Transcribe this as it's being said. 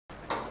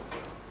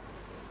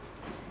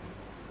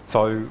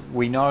So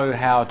we know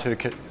how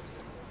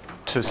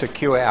to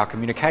secure our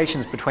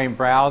communications between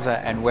browser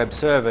and web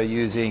server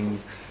using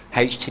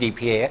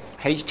HTTPS.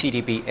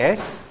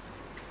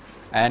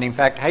 And in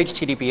fact,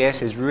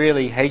 HTTPS is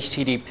really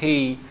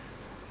HTTP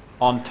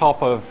on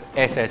top of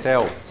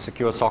SSL,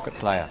 Secure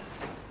Sockets Layer,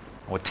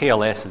 or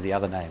TLS is the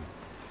other name.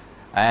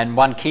 And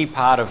one key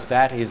part of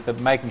that is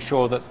making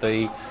sure that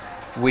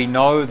we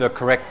know the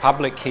correct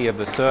public key of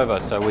the server.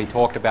 So we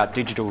talked about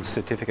digital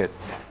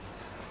certificates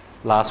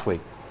last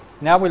week.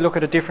 Now we look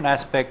at a different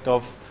aspect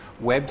of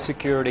web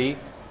security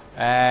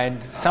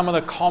and some of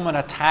the common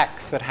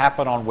attacks that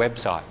happen on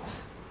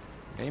websites.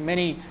 Okay,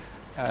 many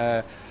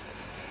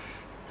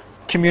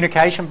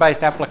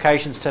communication-based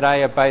applications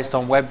today are based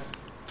on web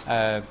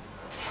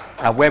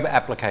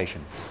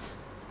applications.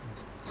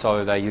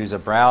 So they use a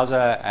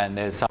browser and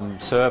there's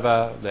some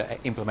server that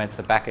implements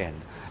the back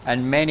end.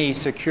 And many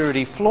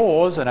security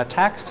flaws and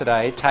attacks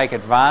today take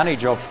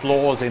advantage of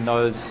flaws in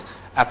those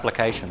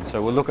applications.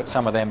 So we'll look at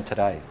some of them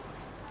today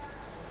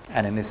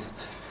and in this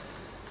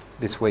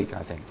week,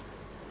 I think.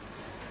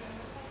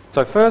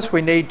 So first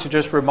we need to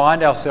just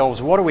remind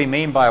ourselves, what do we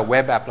mean by a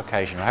web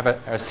application? I have a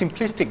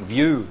simplistic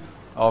view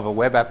of a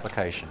web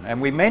application.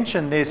 And we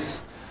mentioned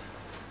this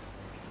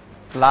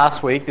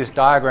last week. This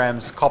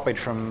diagram's copied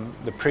from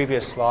the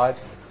previous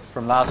slides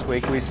from last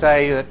week. We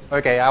say that,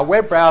 okay, our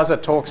web browser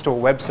talks to a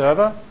web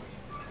server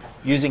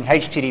using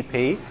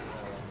HTTP,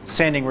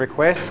 sending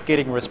requests,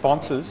 getting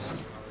responses.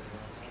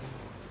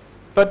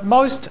 But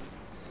most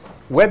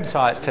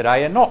websites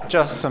today are not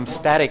just some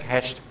static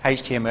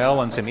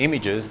HTML and some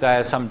images. They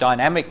are some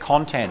dynamic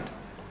content.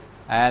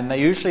 And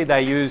usually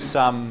they use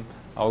some,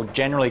 I'll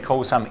generally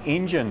call some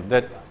engine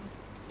that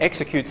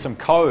executes some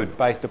code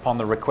based upon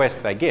the requests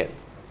they get.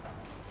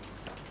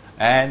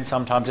 And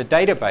sometimes a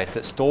database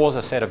that stores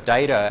a set of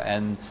data,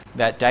 and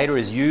that data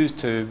is used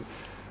to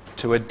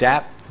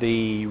adapt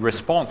the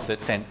response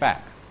that's sent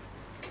back.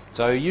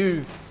 So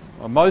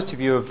most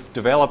of you have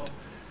developed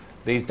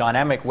these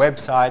dynamic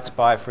websites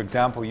by, for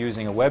example,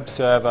 using a web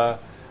server,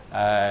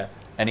 an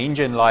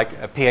engine like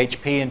a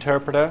PHP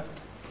interpreter.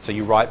 So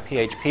you write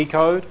PHP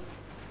code,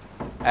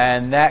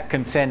 and that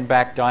can send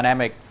back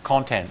dynamic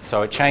content.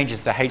 So it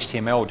changes the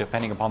HTML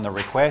depending upon the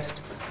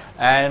request.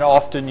 And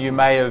often you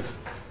may have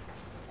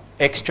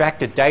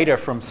extracted data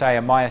from, say,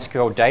 a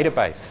MySQL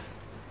database.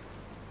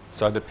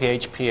 So the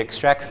PHP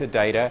extracts the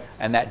data,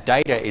 and that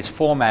data is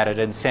formatted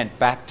and sent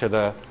back to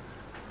the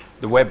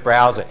web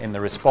browser in the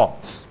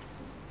response.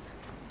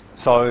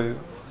 So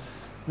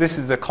this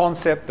is the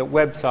concept that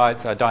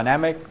websites are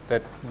dynamic,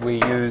 that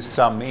we use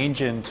some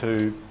engine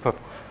to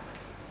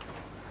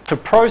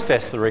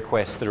process the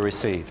requests that are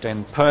received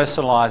and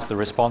personalize the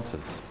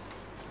responses.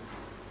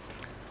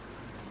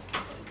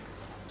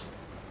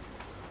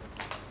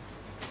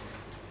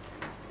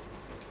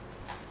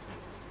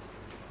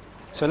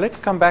 So let's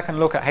come back and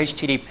look at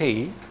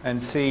HTTP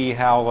and see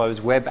how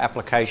those web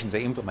applications are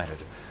implemented.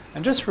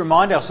 And just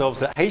remind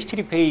ourselves that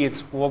HTTP is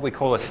what we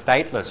call a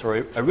stateless,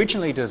 or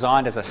originally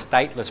designed as a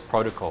stateless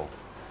protocol.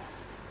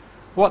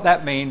 What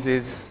that means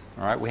is,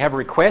 all right, we have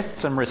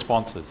requests and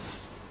responses.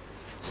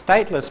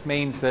 Stateless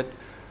means that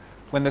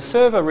when the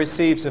server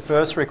receives the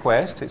first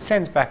request, it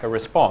sends back a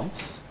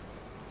response.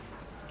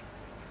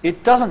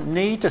 It doesn't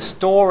need to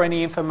store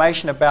any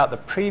information about the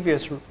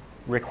previous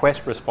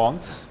request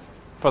response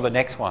for the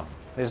next one.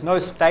 There's no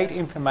state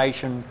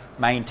information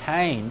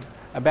maintained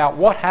about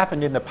what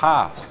happened in the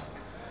past.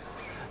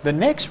 The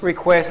next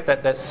request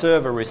that that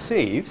server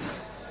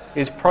receives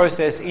is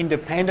processed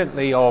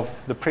independently of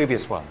the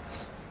previous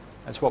ones.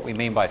 That's what we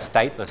mean by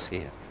stateless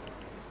here.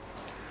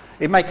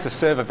 It makes the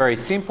server very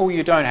simple.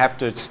 You don't have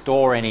to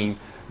store any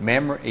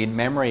in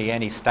memory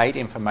any state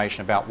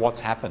information about what's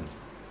happened.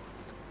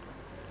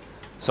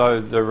 So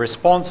the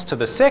response to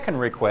the second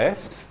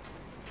request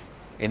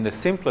in the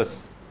simplest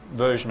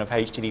version of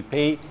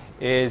HTTP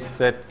is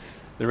that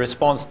the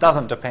response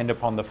doesn't depend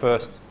upon the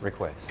first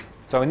request.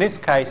 So in this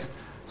case,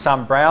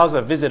 some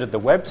browser visited the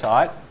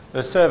website,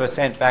 the server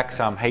sent back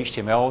some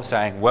HTML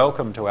saying,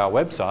 welcome to our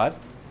website.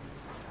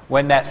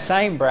 When that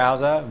same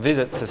browser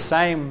visits the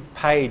same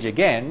page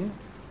again,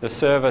 the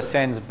server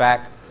sends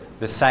back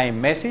the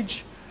same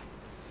message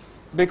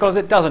because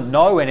it doesn't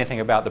know anything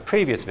about the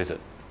previous visit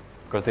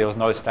because there was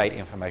no state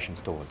information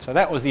stored. So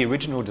that was the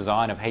original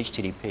design of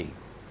HTTP.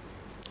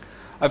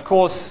 Of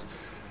course,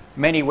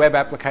 many web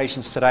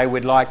applications today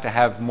would like to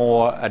have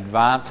more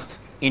advanced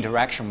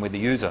interaction with the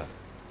user.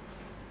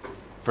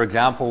 For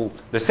example,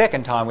 the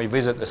second time we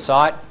visit the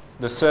site,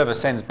 the server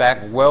sends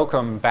back,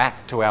 welcome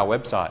back to our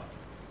website.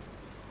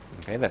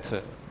 Okay, that's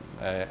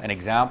an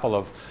example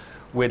of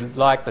we'd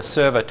like the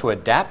server to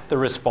adapt the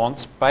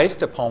response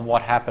based upon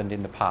what happened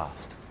in the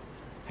past.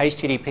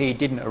 HTTP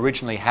didn't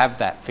originally have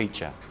that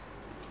feature,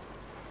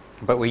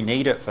 but we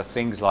need it for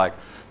things like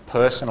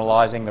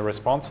personalizing the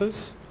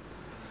responses.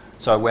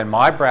 So when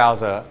my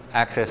browser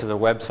accesses a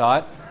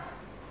website,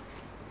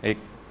 it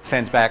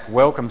sends back,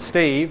 welcome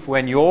Steve.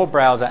 When your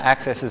browser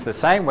accesses the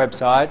same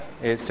website,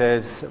 it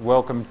says,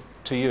 welcome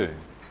to you.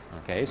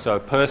 Okay, so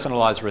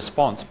personalized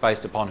response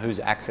based upon who's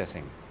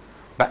accessing.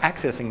 but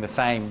accessing the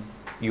same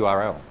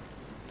URL.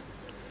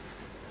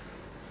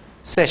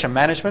 Session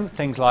management,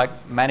 things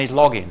like manage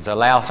logins,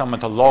 allow someone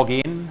to log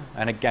in,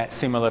 and again,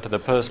 similar to the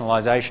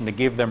personalization, to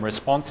give them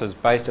responses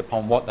based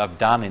upon what they've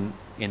done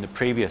in the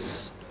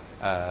previous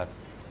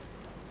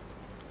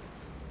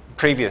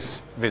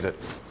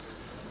visits.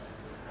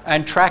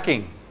 And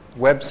tracking.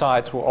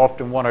 Websites will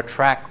often want to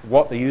track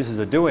what the users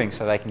are doing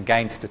so they can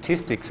gain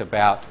statistics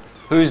about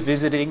who's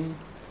visiting,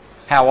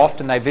 how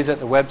often they visit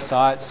the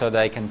website, so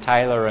they can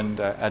tailor and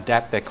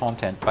adapt their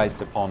content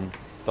based upon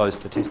those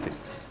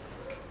statistics.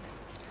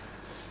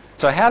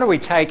 So how do we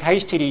take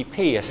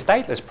HTTP, a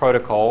stateless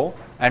protocol,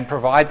 and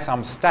provide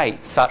some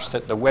state such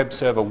that the web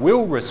server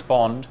will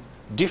respond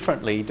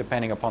differently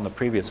depending upon the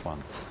previous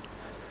ones?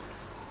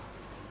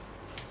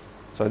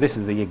 So this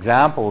is the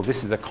example,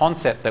 this is the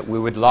concept that we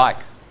would like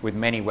with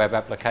many web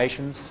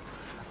applications.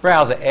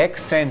 Browser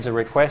X sends a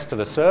request to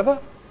the server.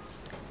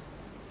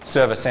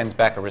 Server sends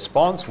back a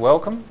response,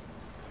 welcome.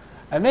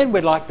 And then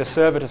we'd like the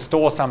server to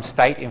store some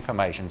state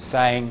information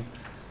saying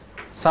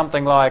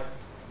something like,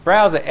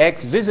 Browser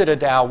X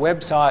visited our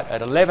website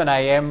at 11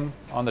 a.m.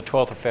 on the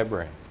 12th of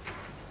February.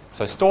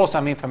 So store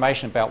some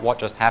information about what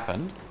just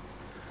happened.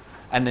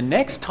 And the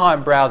next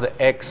time Browser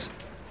X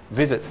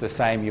visits the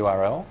same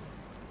URL,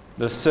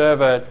 the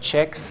server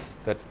checks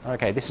that,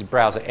 okay, this is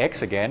Browser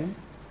X again.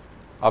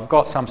 I've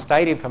got some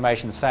state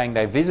information saying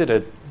they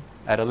visited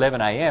at 11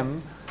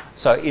 a.m.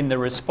 So in the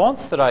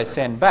response that I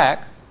send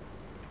back,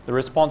 the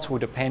response will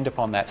depend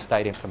upon that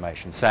state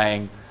information,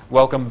 saying,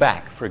 welcome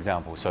back, for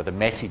example. So the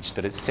message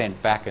that it's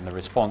sent back in the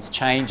response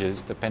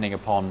changes depending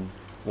upon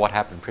what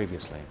happened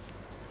previously.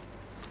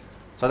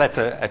 So that's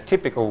a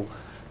typical,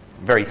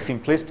 very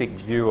simplistic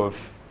view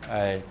of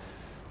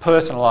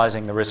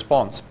personalizing the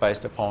response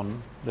based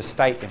upon the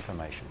state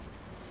information.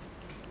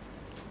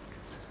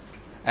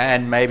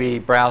 And maybe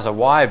browser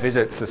Y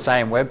visits the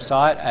same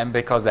website, and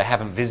because they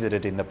haven't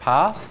visited in the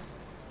past,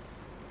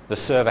 the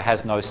server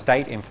has no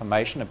state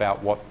information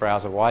about what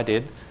browser Y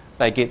did,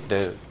 they get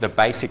the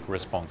basic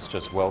response,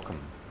 just welcome.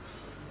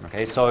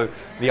 Okay, so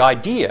the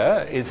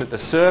idea is that the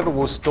server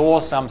will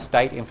store some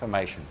state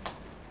information.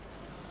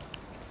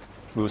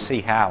 We'll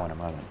see how in a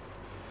moment.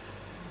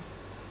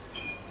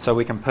 So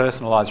we can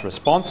personalize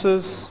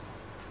responses.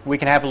 We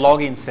can have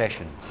login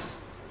sessions.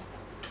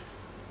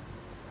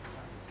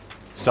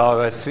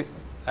 So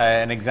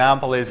an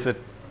example is that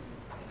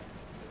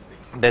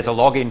there's a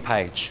login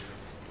page.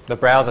 The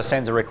browser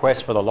sends a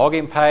request for the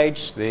login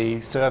page.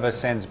 The server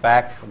sends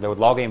back the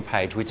login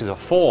page, which is a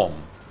form.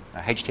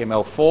 A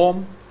HTML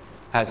form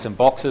has some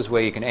boxes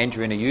where you can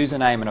enter in a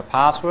username and a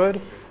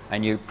password,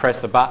 and you press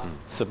the button,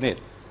 submit.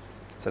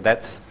 So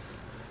that's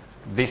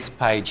this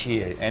page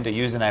here. Enter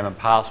username and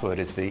password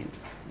is the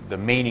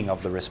meaning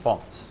of the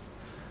response.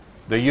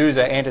 The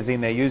user enters in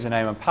their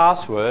username and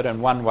password,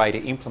 and one way to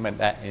implement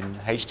that in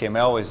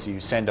HTML is you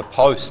send a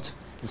post.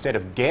 Instead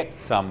of get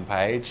some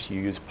page,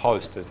 you use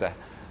post as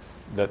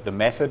the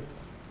method.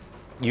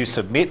 You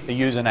submit the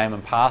username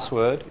and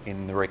password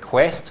in the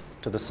request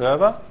to the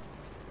server.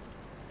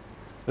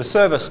 The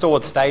server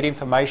stored state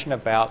information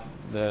about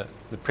the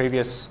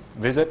previous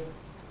visit.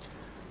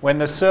 When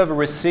the server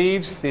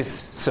receives this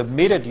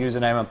submitted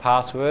username and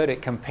password,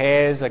 it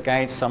compares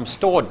against some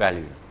stored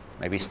value,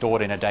 maybe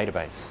stored in a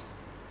database,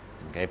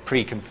 okay,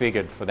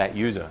 pre-configured for that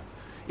user.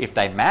 If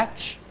they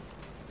match,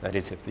 that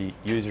is if the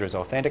user is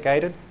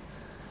authenticated,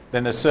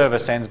 then the server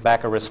sends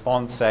back a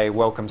response, say,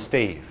 welcome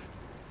Steve,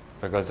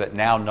 because it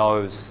now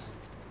knows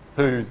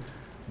who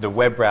the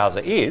web browser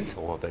is,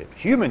 or the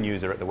human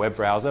user at the web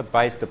browser,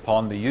 based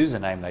upon the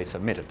username they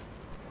submitted.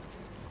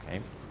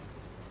 Okay.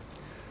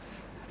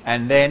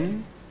 And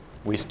then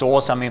we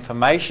store some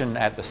information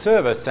at the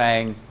server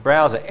saying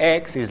browser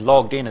X is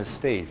logged in as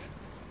Steve.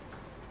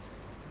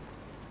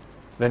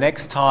 The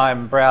next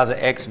time browser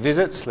X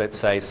visits, let's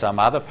say some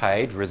other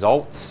page,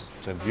 results,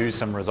 to view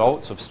some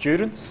results of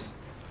students,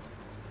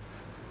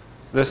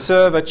 the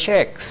server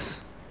checks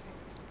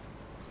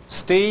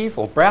Steve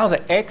or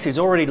browser X is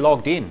already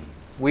logged in.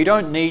 We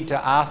don't need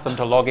to ask them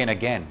to log in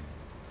again.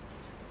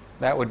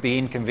 That would be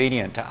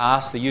inconvenient to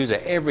ask the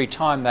user every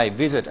time they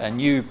visit a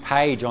new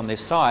page on this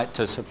site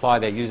to supply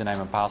their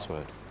username and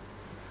password.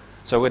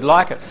 So we'd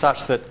like it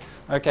such that,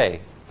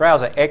 okay,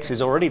 browser X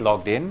is already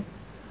logged in.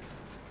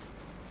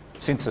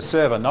 Since the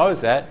server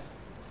knows that,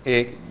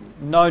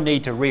 no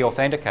need to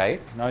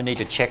re-authenticate, no need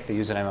to check the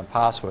username and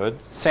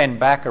password. Send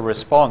back a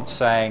response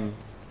saying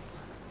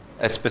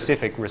a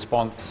specific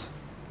response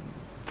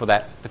for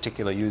that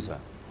particular user.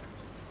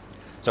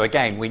 So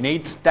again, we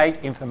need state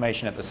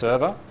information at the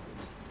server.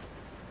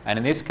 And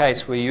in this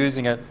case, we're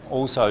using it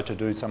also to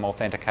do some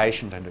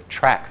authentication and to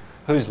track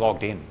who's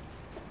logged in.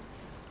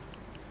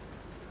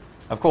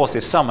 Of course,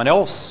 if someone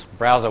else,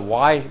 browser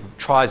Y,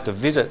 tries to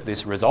visit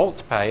this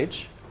results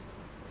page,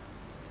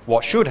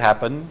 what should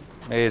happen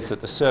is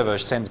that the server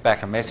sends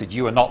back a message,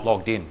 you are not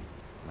logged in.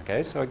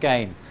 Okay, so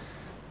again,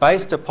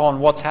 based upon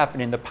what's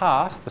happened in the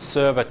past, the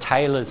server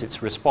tailors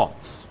its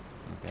response.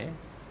 Okay?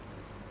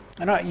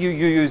 And you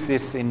use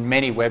this in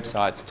many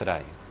websites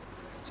today.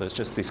 So it's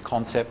just this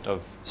concept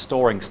of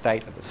storing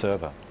state at the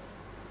server.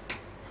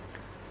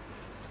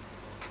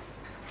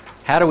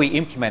 How do we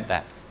implement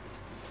that?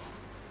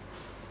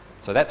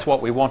 So that's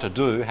what we want to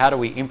do. How do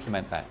we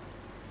implement that?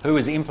 Who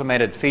has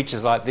implemented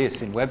features like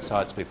this in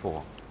websites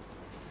before?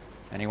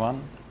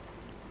 Anyone?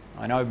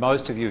 I know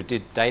most of you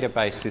did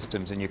database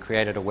systems and you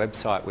created a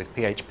website with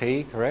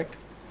PHP, correct?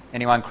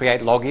 Anyone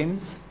create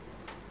logins?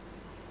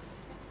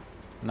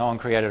 No one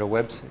created a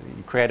website.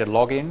 You created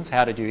logins.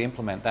 How did you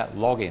implement that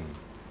login?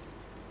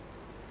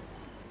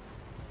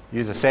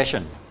 Use a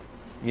session.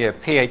 Yeah,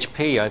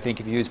 PHP, I think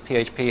if you use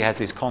PHP, has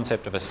this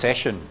concept of a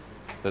session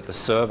that the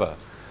server.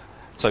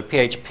 So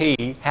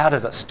PHP, how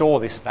does it store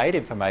this state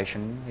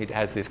information? It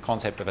has this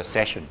concept of a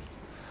session.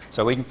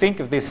 So we can think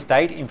of this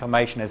state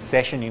information as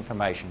session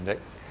information that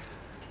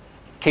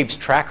keeps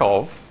track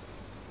of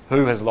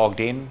who has logged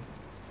in,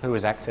 who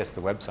has accessed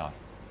the website.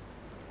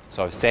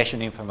 So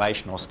session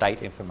information or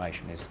state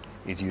information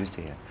is used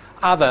here.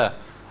 Other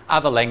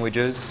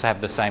languages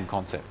have the same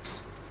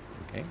concepts.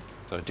 Okay?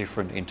 So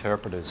different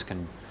interpreters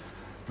can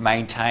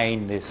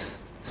maintain this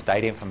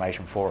state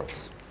information for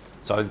us.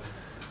 So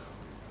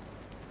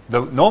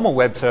the normal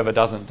web server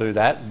doesn't do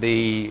that.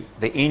 The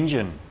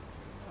engine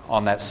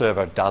on that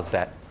server does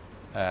that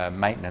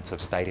maintenance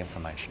of state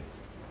information.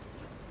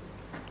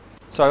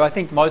 So I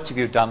think most of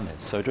you have done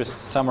this. So just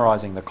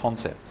summarising the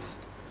concepts.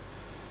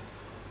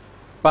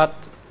 But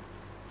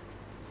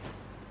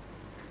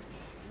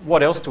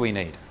what else do we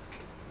need?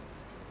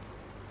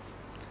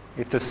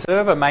 If the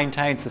server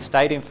maintains the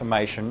state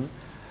information,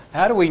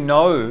 how do we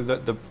know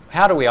that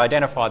how do we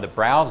identify the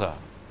browser?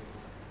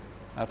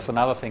 That's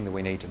another thing that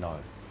we need to know.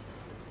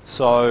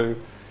 So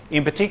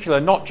in particular,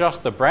 not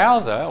just the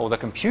browser or the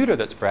computer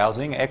that's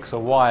browsing, X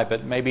or Y,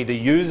 but maybe the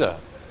user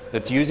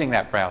that's using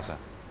that browser.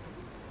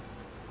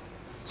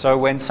 So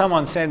when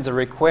someone sends a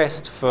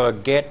request for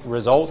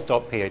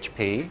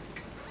getResults.php,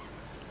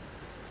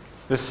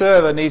 the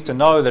server needs to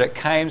know that it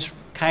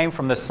came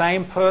from the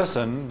same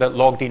person that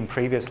logged in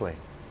previously.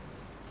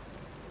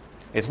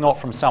 It's not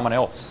from someone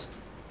else.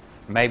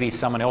 Maybe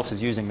someone else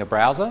is using the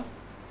browser,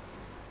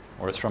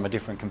 or it's from a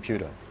different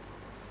computer.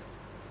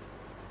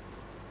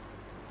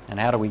 And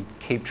how do we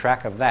keep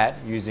track of that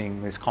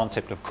using this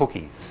concept of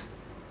cookies?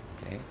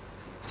 Okay.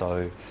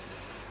 So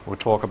we'll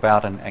talk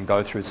about and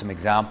go through some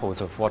examples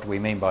of what we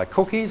mean by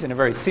cookies in a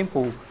very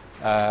simple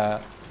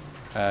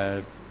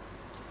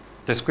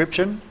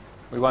description.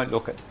 We won't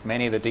look at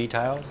many of the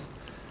details.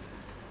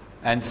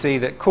 And see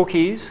that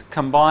cookies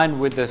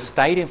combined with the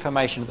state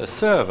information of the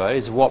server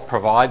is what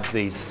provides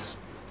these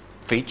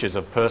features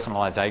of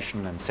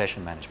personalization and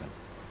session management.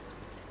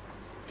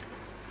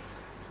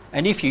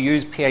 And if you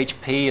use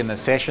PHP and the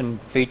session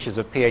features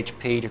of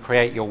PHP to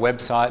create your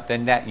website,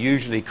 then that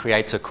usually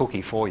creates a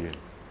cookie for you.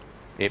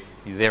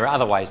 There are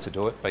other ways to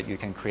do it, but you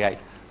can create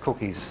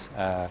cookies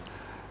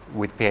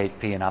with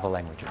PHP and other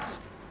languages.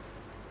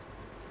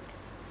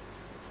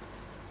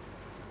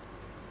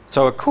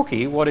 So a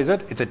cookie, what is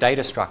it? It's a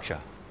data structure.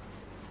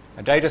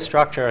 A data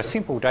structure, a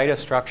simple data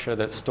structure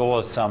that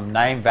stores some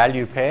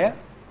name-value pair.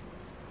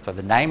 So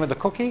the name of the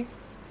cookie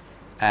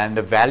and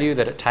the value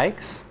that it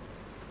takes.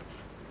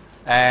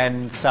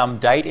 And some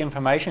date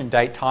information,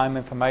 date time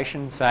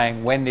information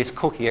saying when this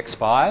cookie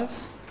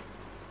expires.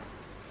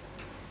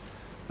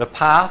 The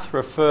path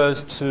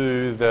refers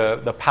to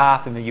the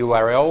path in the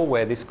URL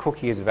where this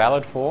cookie is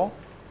valid for.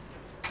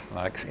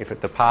 Like if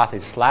the path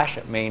is /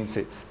 it means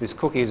that this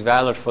cookie is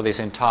valid for this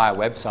entire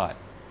website.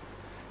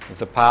 If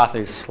the path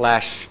is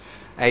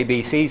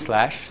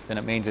 /abc/, then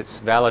it means it's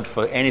valid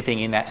for anything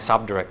in that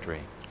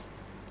subdirectory.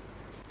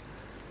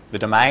 The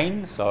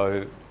domain,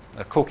 so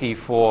a cookie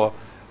for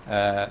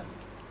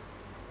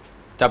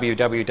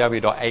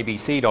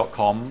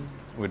www.abc.com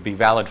would be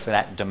valid for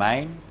that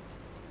domain.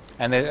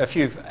 And there are a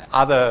few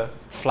other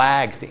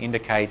flags to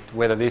indicate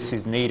whether this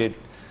is needed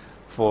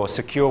for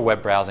secure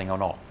web browsing or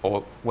not,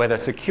 or whether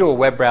secure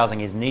web browsing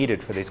is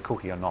needed for this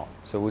cookie or not.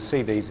 So we'll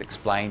see these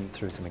explained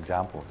through some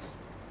examples.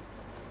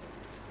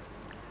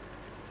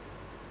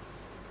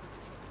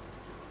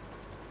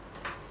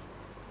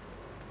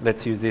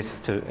 Let's use this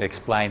to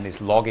explain this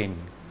login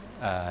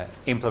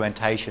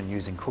implementation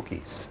using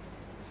cookies.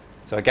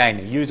 So again,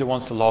 the user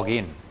wants to log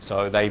in.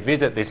 So they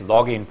visit this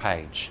login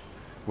page,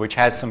 which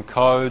has some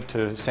code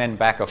to send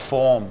back a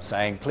form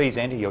saying, please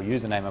enter your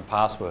username and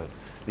password.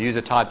 The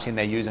user types in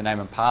their username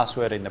and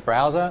password in the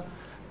browser,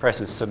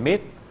 presses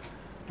submit.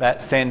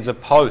 That sends a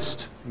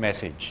post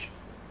message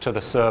to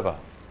the server,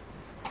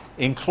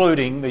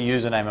 including the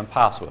username and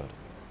password.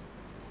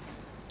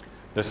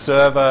 The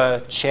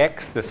server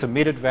checks the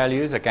submitted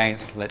values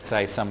against, let's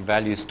say, some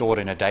values stored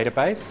in a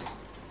database.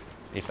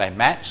 If they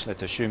match,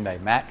 let's assume they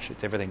match,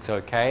 everything's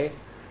okay.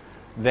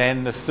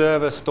 Then the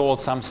server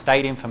stores some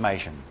state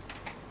information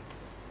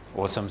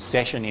or some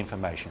session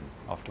information.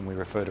 Often we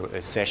refer to it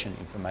as session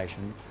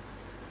information.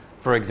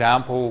 For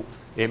example,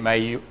 it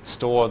may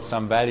store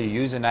some value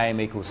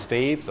username equals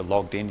Steve, the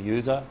logged in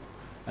user,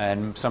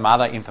 and some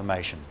other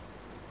information.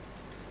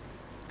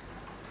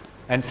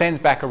 And sends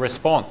back a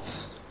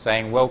response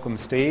saying welcome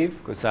Steve,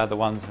 because they're the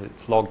ones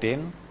that's logged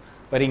in.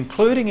 But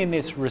including in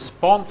this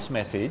response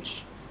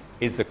message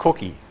is the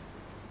cookie.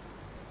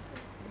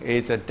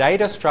 It's a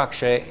data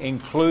structure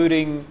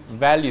including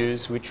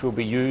values which will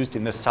be used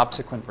in the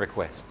subsequent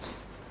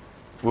requests.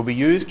 Will be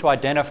used to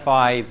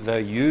identify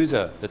the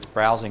user that's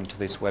browsing to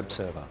this web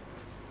server.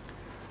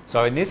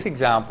 So in this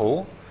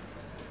example,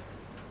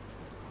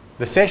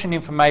 the session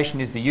information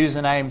is the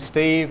username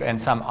Steve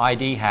and some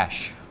ID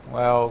hash.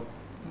 Well,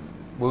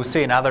 we'll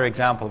see another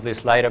example of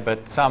this later, but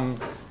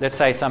let's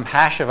say some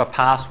hash of a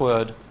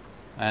password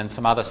and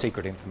some other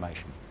secret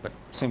information, but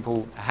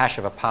simple hash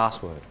of a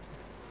password.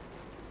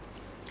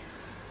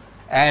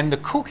 And the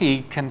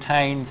cookie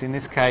contains, in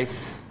this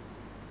case,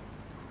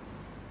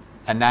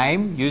 a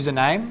name,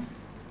 username.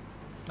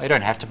 They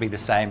don't have to be the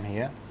same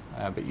here,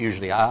 but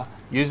usually are.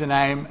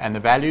 Username and the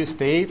value,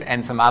 Steve,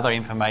 and some other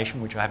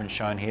information which I haven't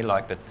shown here,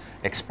 like the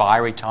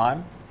expiry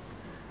time.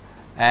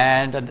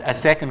 And a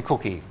second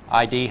cookie,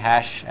 ID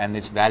hash, and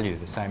this value,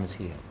 the same as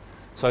here.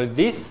 So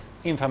this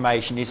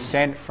information is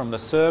sent from the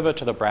server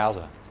to the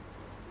browser.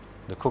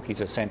 The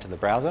cookies are sent to the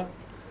browser.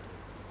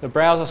 The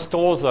browser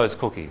stores those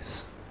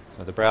cookies.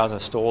 So the browser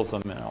stores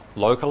them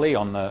locally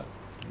on the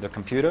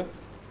computer.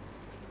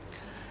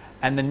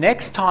 And the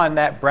next time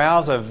that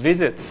browser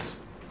visits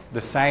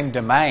the same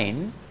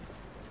domain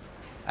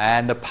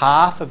and the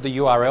path of the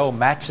URL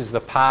matches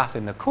the path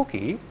in the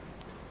cookie,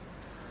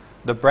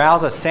 the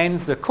browser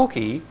sends the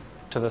cookie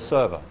to the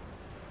server.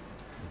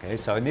 Okay,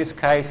 so in this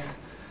case,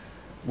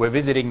 we're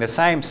visiting the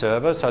same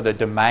server, so the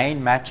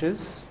domain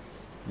matches.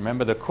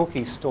 Remember, the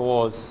cookie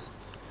stores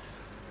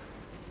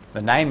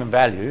the name and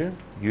value,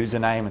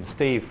 username and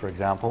Steve, for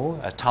example,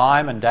 a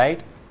time and date,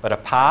 but a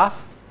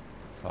path,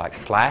 like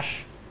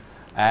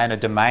 / and a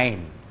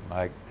domain,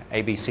 like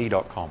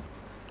abc.com.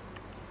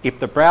 If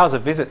the browser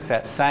visits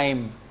that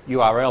same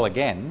URL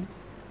again,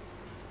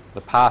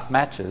 the path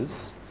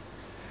matches,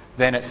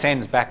 then it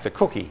sends back the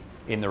cookie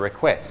in the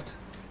request.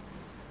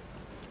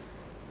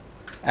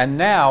 And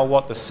now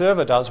what the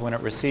server does when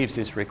it receives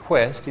this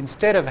request,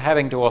 instead of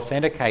having to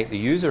authenticate the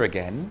user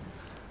again,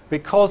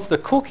 because the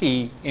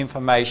cookie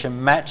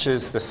information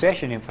matches the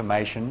session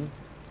information,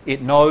 it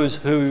knows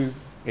who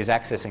is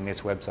accessing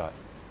this website.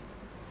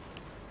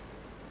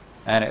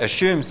 And it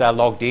assumes they're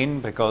logged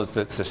in because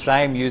it's the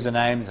same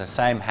username, the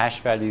same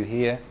hash value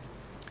here,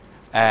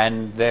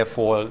 and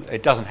therefore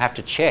it doesn't have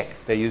to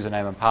check their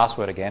username and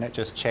password again, it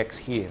just checks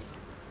here.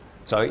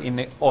 So in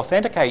the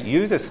authenticate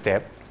user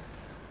step,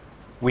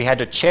 we had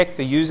to check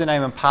the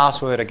username and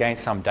password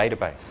against some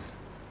database.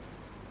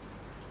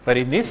 But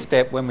in this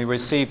step, when we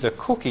receive the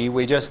cookie,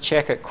 we just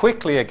check it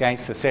quickly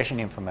against the session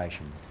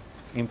information.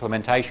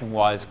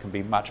 Implementation-wise can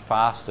be much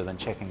faster than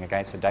checking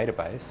against a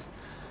database.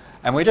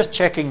 And we're just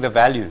checking the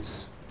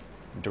values,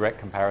 direct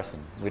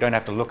comparison. We don't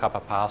have to look up a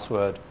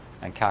password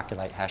and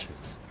calculate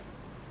hashes.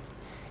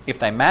 If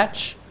they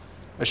match,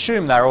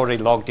 assume they're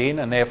already logged in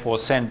and therefore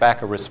send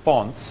back a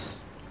response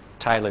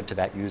tailored to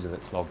that user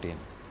that's logged in.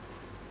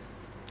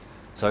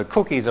 So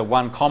cookies are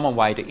one common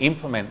way to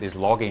implement this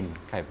login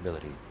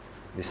capability,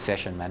 this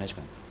session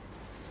management.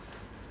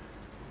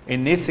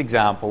 In this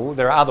example,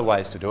 there are other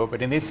ways to do it,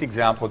 but in this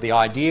example, the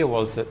idea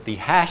was that the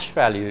hash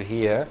value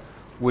here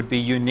would be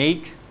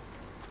unique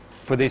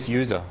for this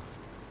user.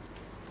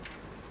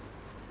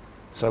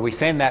 So we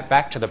send that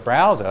back to the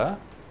browser.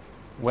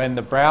 When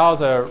the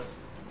browser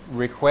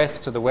requests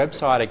to the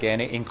website again,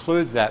 it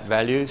includes that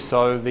value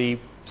so the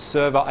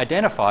server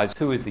identifies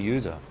who is the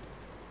user.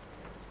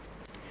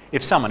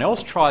 If someone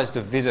else tries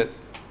to visit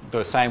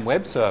the same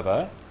web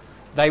server,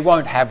 they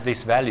won't have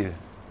this value.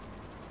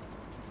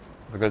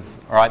 Because,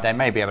 all right, they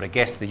may be able to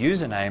guess the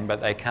username,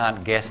 but they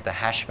can't guess the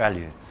hash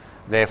value.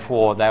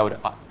 Therefore, they would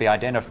be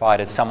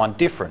identified as someone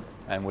different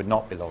and would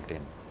not be logged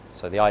in.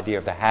 So the idea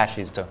of the hash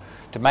is to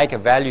make a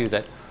value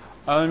that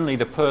only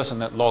the person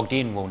that logged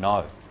in will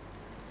know.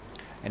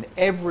 And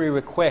every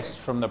request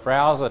from the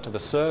browser to the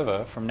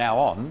server from now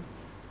on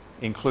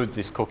includes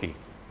this cookie,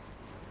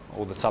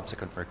 all the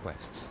subsequent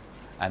requests.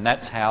 And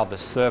that's how the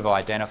server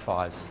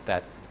identifies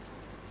that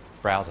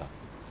browser.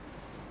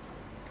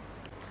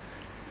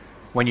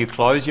 When you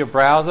close your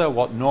browser,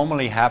 what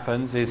normally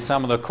happens is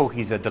some of the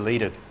cookies are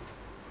deleted.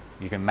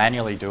 You can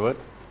manually do it.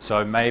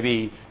 So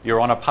maybe you're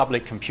on a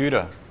public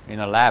computer in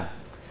a lab.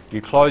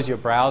 You close your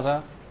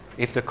browser.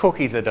 If the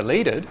cookies are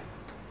deleted,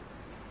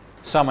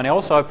 someone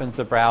else opens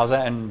the browser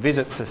and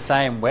visits the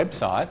same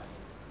website.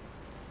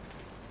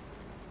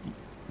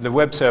 The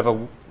web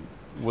server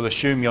will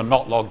assume you're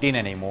not logged in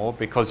anymore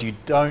because you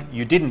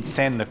didn't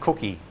send the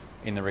cookie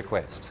in the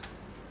request.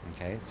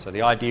 Okay? So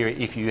the idea,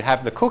 if you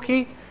have the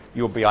cookie,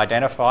 you'll be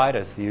identified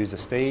as the user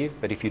Steve,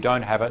 but if you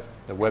don't have it,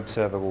 the web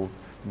server will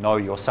know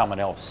you're someone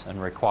else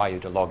and require you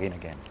to log in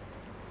again.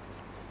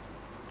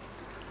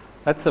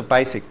 That's the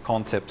basic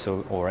concepts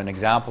or an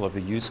example of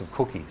the use of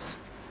cookies.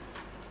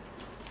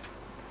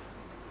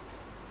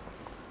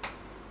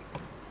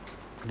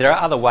 There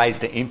are other ways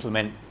to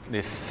implement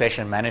this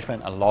session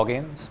management and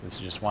logins. This is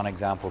just one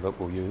example that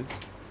we'll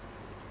use.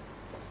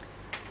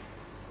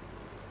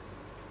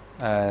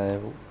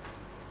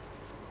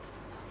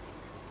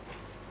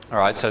 All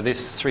right, so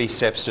these 3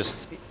 steps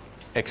just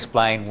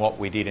explain what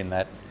we did in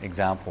that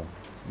example.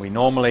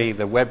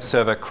 The web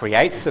server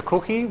creates the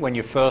cookie when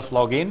you first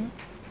log in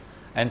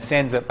and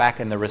sends it back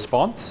in the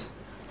response.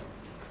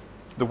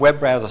 The web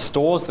browser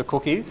stores the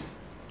cookies,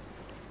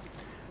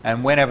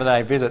 and whenever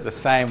they visit the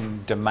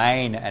same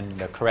domain and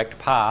the correct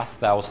path,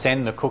 they'll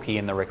send the cookie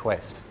in the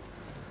request.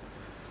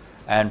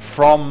 And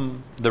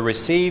from the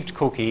received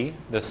cookie,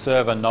 the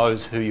server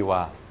knows who you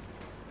are.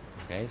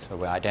 Okay, so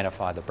we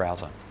identify the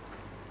browser.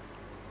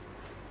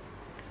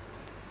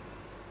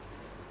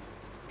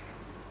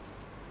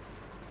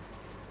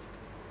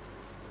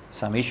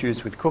 Some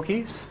issues with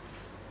cookies.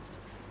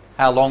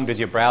 How long does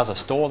your browser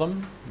store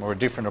them? Or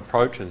different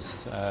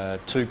approaches.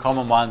 2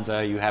 common ones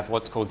are you have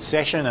what's called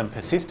session and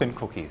persistent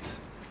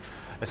cookies.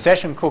 A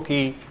session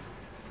cookie,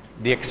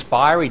 the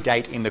expiry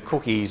date in the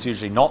cookie is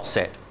usually not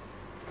set.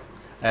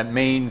 It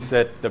means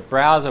that the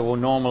browser will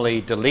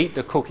normally delete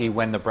the cookie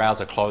when the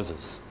browser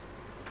closes.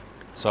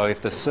 So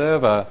if the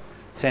server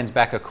sends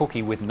back a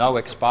cookie with no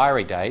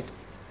expiry date,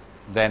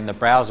 then the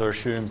browser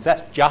assumes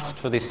that's just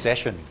for this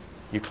session.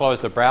 You close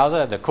the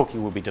browser, the cookie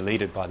will be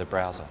deleted by the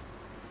browser.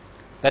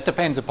 That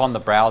depends upon the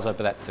browser,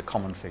 but that's the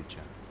common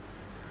feature.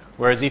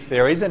 Whereas if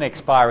there is an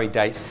expiry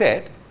date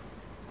set,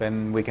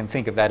 then we can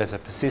think of that as a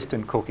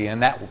persistent cookie,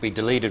 and that will be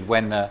deleted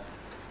when the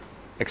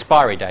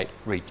expiry date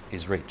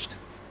is reached.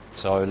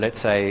 So let's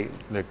say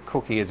the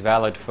cookie is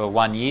valid for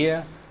 1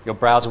 year, your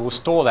browser will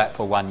store that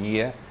for 1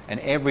 year,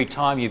 and every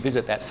time you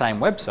visit that same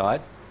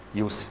website,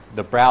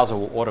 the browser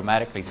will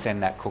automatically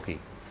send that cookie,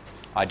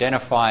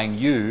 identifying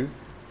you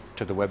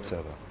to the web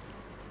server.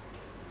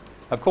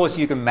 Of course,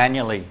 you can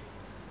manually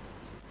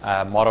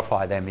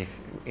modify them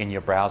in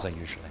your browser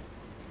usually.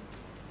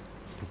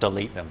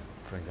 Delete them,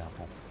 for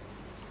example.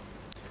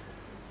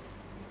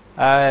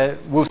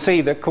 We'll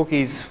see that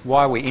cookies,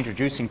 why we're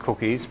introducing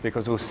cookies,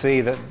 because we'll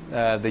see that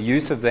the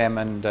use of them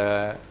and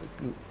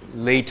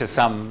lead to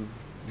some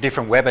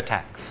different web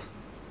attacks.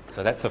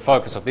 So that's the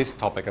focus of this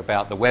topic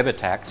about the web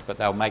attacks, but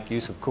they'll make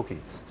use of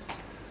cookies.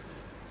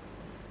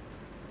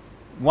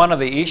 One of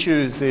the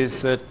issues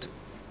is that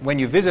when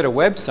you visit a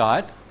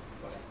website,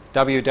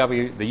 the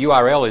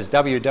URL is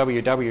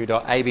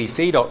www.abc.com.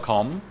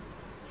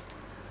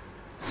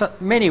 So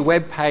many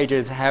web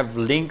pages have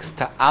links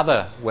to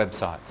other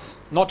websites.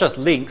 Not just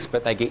links,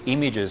 but they get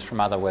images from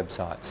other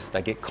websites.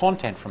 They get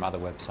content from other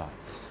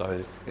websites.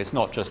 So it's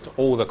not just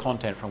all the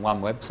content from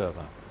one web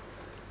server.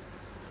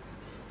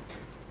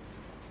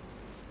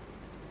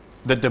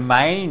 The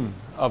domain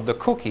of the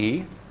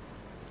cookie,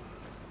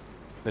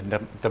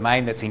 the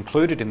domain that's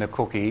included in the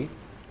cookie,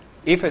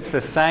 if it's the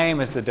same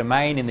as the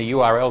domain in the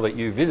URL that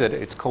you visit,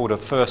 it's called a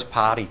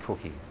first-party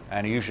cookie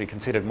and usually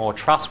considered more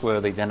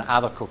trustworthy than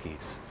other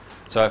cookies.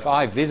 So if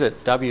I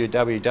visit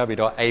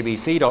www.abc.com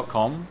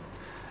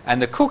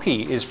and the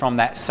cookie is from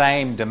that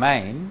same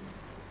domain,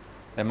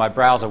 then my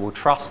browser will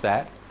trust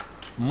that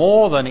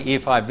more than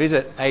if I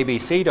visit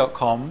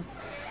abc.com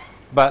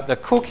but the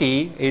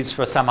cookie is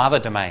for some other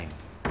domain,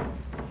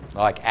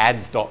 like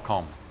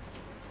ads.com.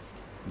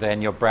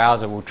 Then your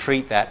browser will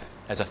treat that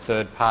as a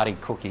third-party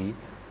cookie,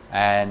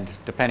 and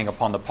depending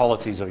upon the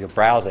policies of your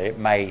browser, it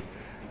may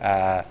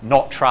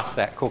not trust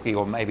that cookie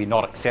or maybe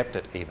not accept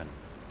it even,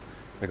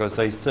 because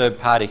these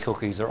third-party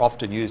cookies are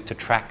often used to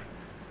track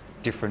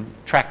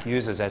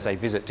users as they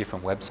visit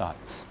different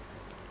websites.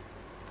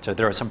 So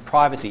there are some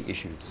privacy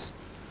issues.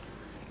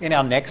 In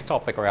our next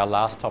topic, or our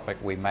last topic,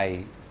 we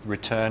may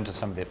return to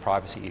some of the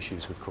privacy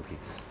issues with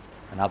cookies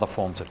and other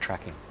forms of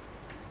tracking.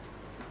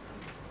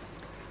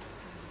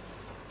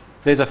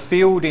 There's a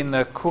field in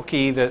the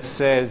cookie that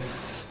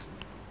says,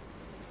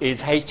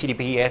 is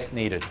HTTPS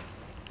needed?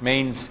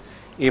 Means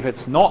if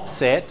it's not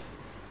set,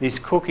 this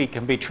cookie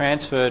can be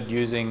transferred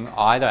using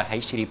either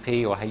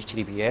HTTP or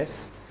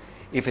HTTPS.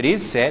 If it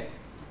is set,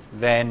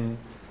 then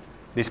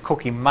this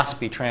cookie must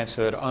be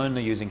transferred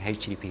only using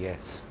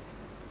HTTPS.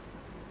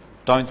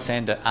 Don't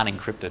send it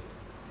unencrypted.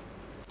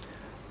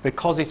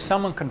 Because if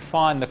someone can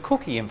find the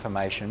cookie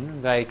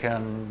information, they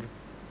can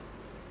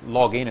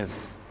log in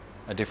as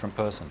a different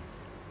person.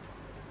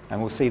 And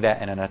we'll see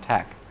that in an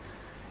attack.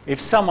 If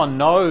someone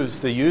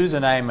knows the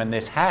username and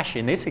this hash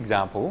in this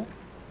example,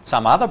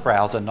 some other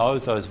browser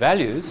knows those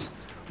values,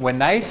 when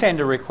they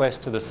send a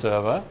request to the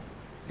server,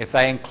 if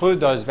they include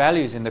those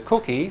values in the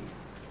cookie,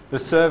 the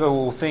server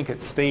will think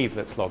it's Steve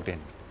that's logged in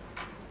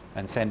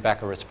and send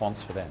back a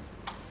response for them.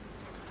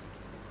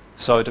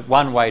 So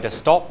one way to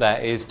stop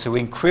that is to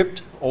encrypt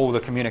all the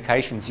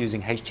communications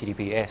using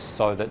HTTPS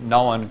so that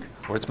no one,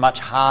 or it's much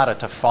harder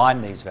to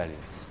find these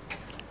values.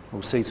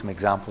 We'll see some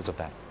examples of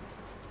that.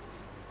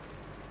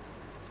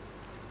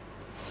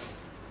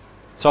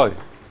 So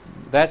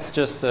that's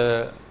just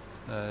the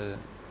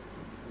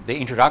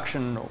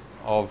introduction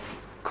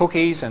of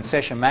cookies and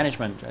session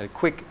management. A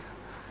quick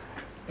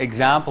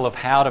example of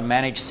how to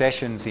manage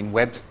sessions in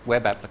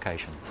web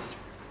applications,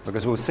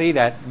 because we'll see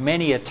that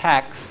many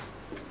attacks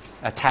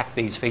attack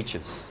these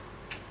features.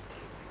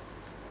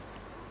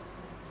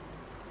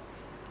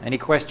 Any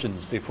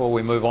questions before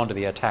we move on to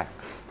the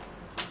attacks?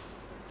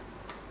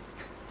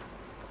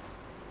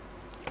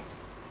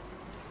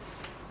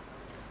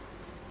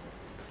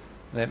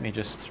 Let me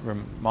just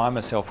remind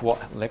myself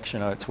what lecture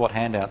notes, what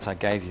handouts I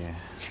gave you.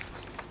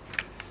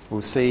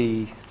 We'll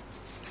see.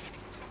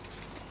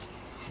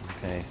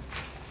 Okay.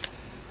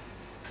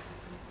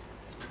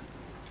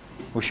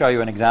 We'll show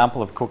you an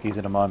example of cookies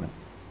in a moment.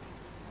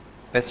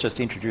 Let's just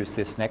introduce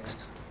this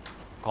next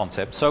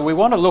concept. So we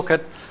want to look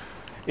at,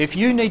 if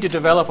you need to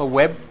develop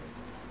a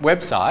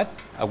website,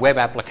 a web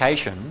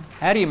application,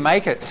 how do you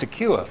make it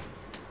secure?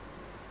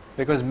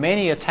 Because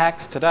many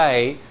attacks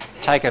today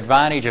take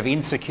advantage of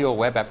insecure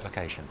web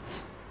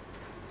applications.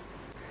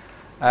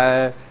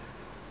 I'm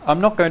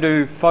not going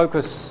to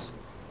focus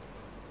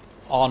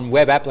on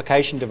web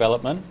application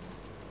development.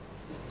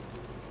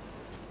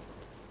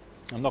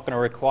 I'm not going to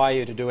require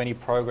you to do any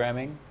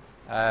programming.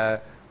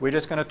 We're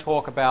just going to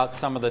talk about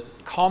some of the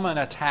common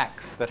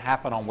attacks that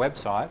happen on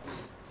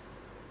websites,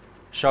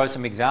 show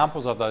some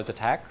examples of those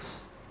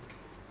attacks,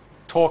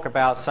 talk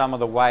about some of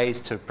the ways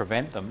to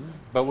prevent them,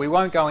 but we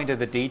won't go into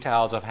the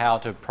details of how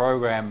to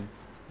program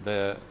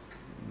the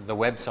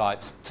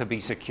websites to be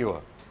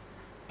secure.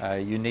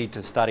 You need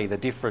to study the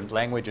different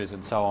languages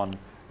and so on,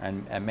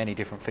 and many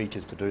different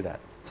features to do that.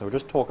 So we'll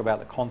just talk about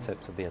the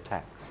concepts of the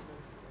attacks.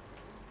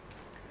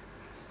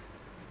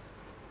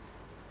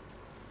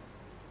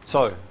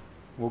 So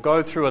we'll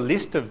go through a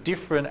list of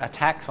different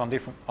attacks on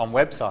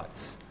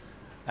websites,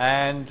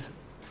 and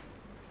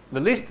the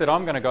list that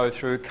I'm going to go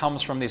through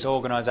comes from this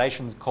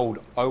organisation called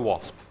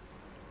OWASP.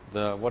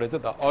 What is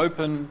it? The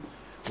Open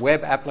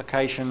Web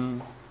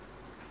Application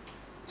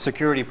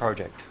Security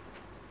Project.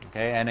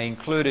 Okay, and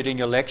included in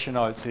your lecture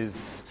notes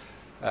is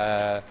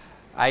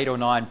 8 or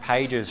 9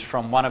 pages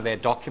from one of their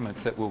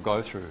documents that we'll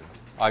go through.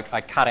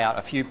 I cut out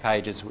a few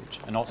pages which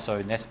are not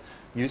so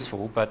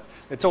useful, but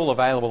it's all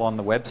available on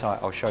the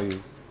website. I'll show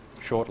you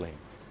shortly.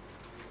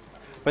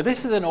 But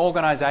this is an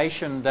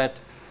organisation that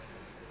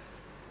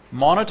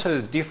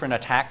monitors different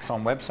attacks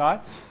on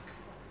websites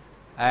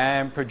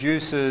and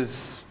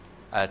produces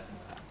a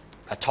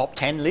top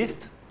 10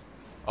 list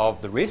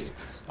of the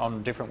risks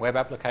on different web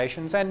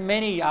applications and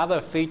many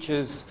other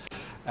features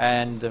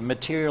and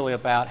material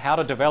about how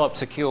to develop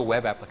secure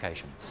web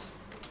applications.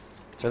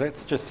 So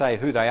let's just say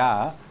who they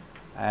are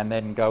and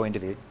then go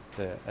into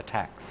the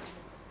attacks.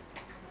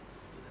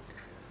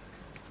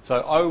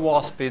 So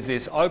OWASP is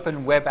this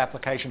Open Web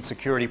Application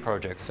Security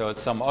Project. So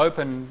it's some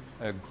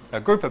a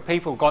group of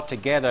people got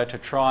together to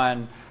try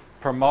and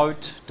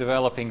promote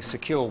developing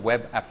secure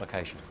web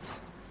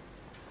applications.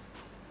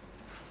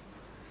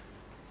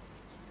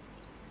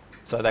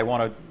 So they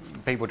wanted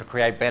people to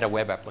create better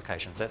web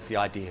applications. That's the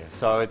idea.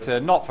 So it's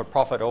a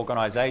not-for-profit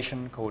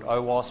organisation called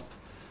OWASP.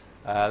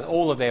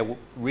 All of their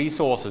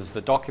resources,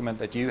 the document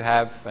that you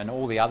have and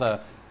all the other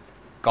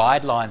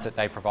guidelines that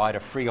they provide are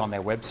free on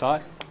their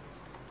website.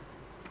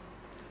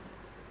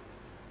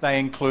 They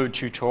include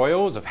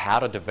tutorials of how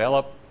to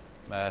develop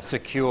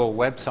secure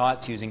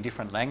websites using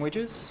different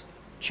languages,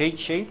 cheat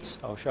sheets.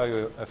 I'll show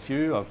you a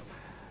few of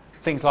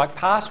things like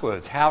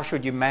passwords. How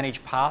should you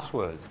manage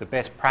passwords? The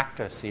best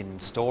practice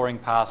in storing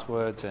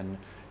passwords and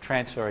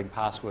transferring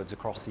passwords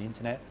across the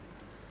internet.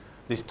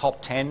 This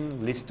top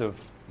 10 list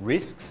of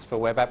risks for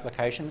web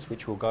applications,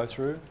 which we'll go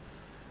through.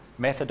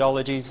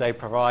 Methodologies, they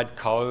provide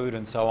code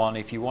and so on.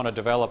 If you want to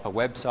develop a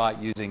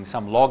website using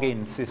some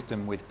login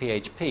system with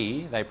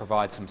PHP, they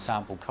provide some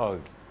sample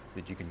code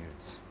that you can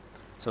use.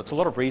 So it's a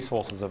lot of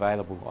resources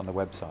available on the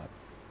website.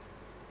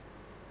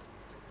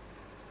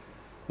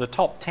 The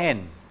top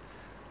 10,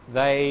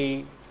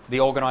 the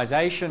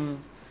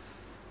organisation,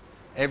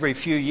 every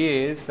few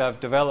years they've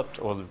developed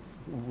or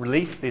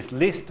released this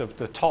list of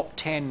the top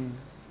 10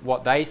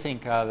 what they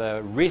think are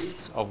the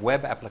risks of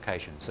web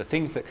applications, the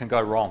things that can go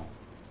wrong.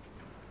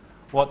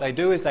 What they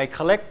do is they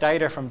collect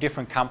data from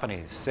different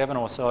companies, 7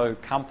 or so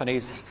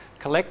companies,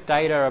 collect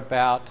data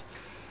about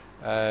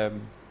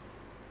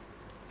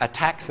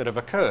attacks that have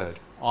occurred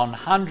on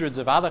hundreds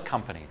of other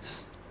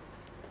companies.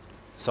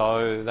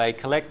 So they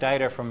collect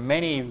data from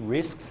many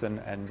risks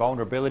and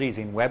vulnerabilities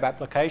in web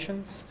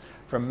applications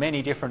from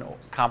many different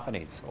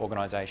companies,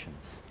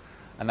 organisations.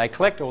 And they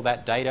collect all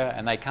that data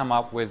and they come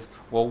up with,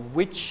 well,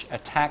 which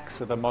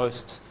attacks are the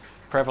most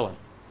prevalent?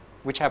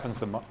 Which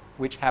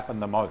happen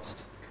the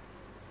most?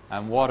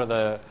 And what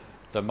are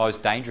the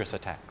most dangerous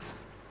attacks?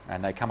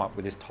 And they come up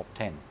with this top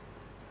 10.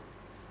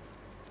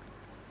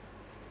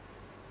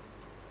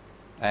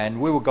 And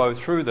we will go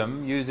through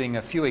them using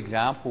a few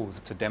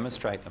examples to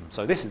demonstrate them.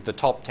 So this is the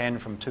top 10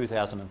 from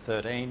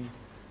 2013,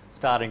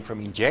 starting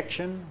from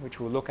injection, which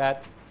we'll look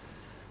at.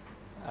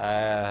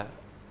 And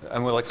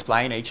we'll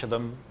explain each of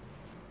them.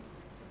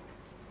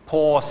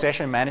 Poor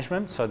session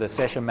management. So the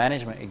session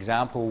management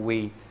example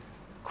we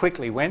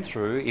quickly went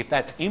through, if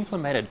that's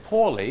implemented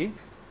poorly,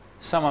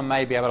 someone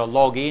may be able to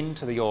log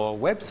into your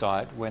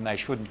website when they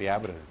shouldn't be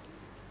able to.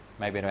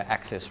 Maybe to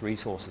access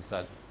resources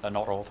that they're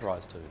not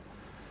authorised to.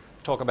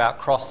 Talk about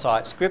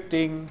cross-site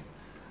scripting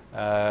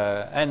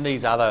and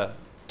these other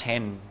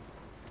 10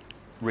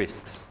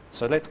 risks.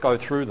 So let's go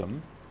through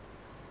them.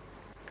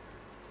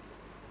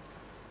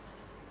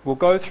 We'll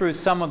go through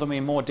some of them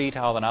in more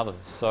detail than others.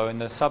 So in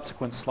the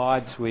subsequent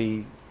slides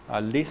we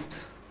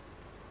list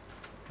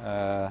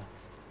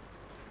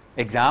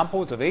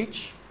examples of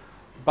each,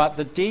 but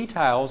the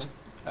details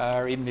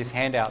are in this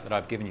handout that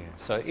I've given you.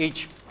 So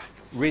each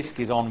risk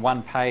is on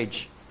one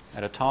page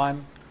at a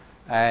time,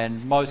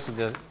 and most of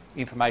the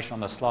information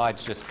on the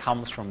slides just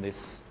comes from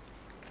this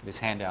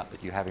handout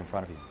that you have in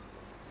front of you.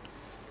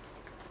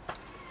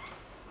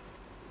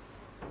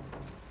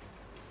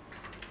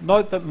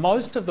 Note that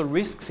most of the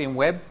risks in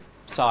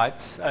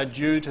websites are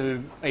due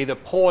to either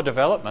poor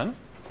development,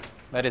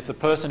 that is, the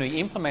person who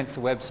implements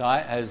the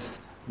website has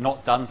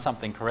not done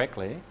something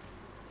correctly,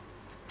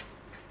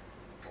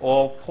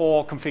 or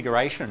poor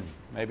configuration.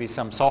 Maybe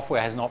some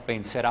software has not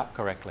been set up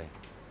correctly.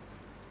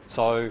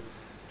 So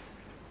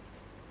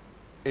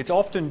it's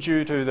often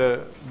due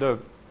to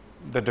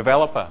the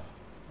developer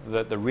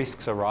that the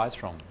risks arise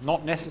from,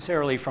 not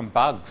necessarily from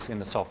bugs in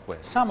the software.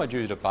 Some are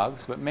due to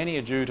bugs, but many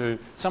are due to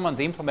someone's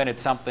implemented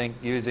something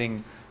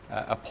using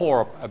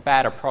a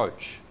bad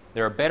approach.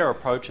 There are better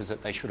approaches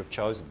that they should have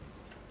chosen.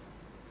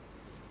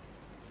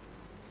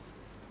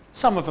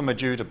 Some of them are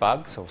due to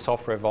bugs or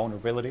software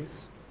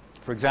vulnerabilities.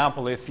 For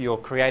example, if you're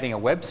creating a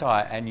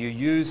website and you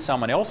use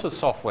someone else's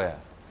software,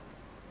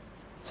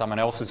 someone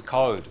else's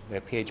code,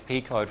 their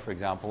PHP code, for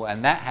example,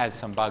 and that has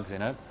some bugs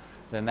in it,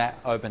 then that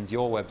opens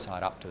your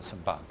website up to some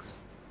bugs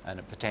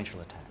and potential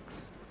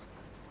attacks.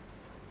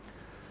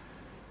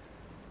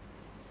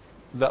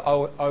 The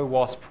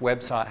OWASP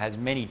website has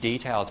many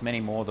details, many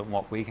more than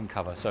what we can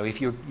cover. So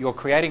if you're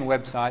creating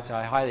websites,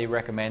 I highly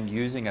recommend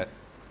using it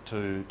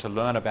to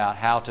learn about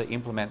how to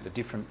implement the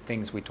different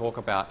things we talk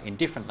about in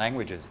different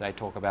languages. They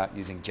talk about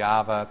using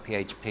Java,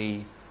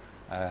 PHP,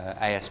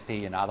 ASP,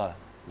 and other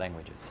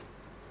languages.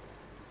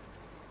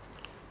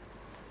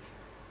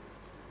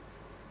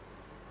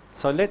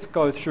 So let's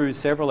go through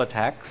several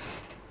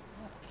attacks.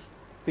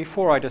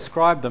 Before I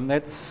describe them,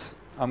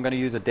 I'm going to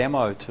use a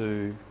demo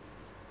to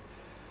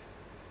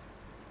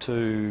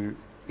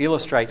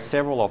illustrate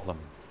several of them.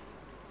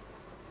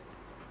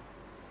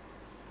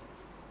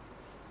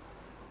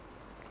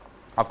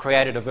 I've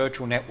created a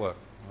virtual network,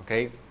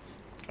 okay?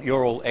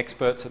 You're all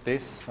experts at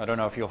this. I don't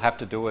know if you'll have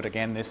to do it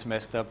again this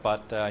semester,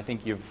 but I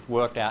think you've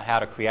worked out how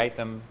to create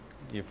them.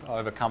 You've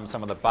overcome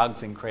some of the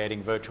bugs in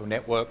creating virtual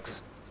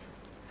networks.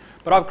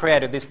 But I've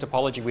created this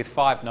topology with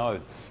 5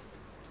 nodes.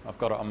 I've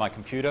got it on my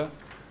computer.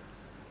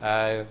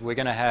 We're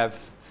going to have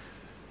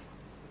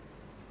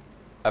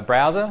a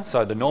browser,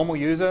 so the normal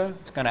user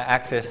is going to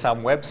access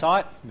some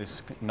website.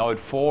 This node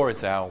 4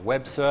 is our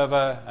web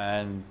server,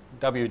 and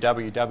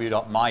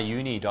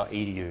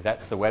www.myuni.edu,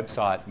 that's the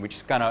website, which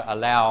is going to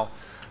allow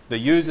the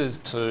users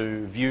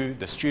to view,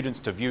 the students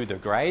to view the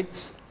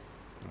grades.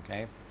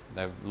 Okay,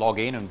 they log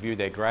in and view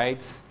their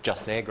grades,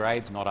 just their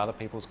grades, not other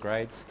people's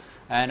grades,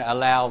 and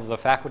allow the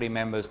faculty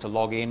members to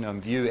log in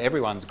and view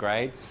everyone's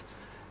grades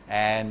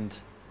and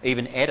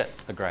even edit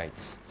the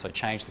grades, so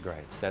change the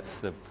grades.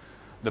 That's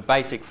the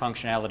basic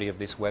functionality of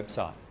this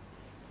website.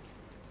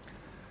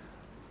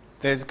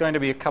 There's going to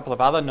be a couple of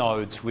other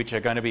nodes which are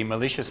going to be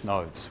malicious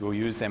nodes. We'll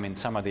use them in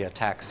some of the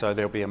attacks. So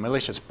there'll be a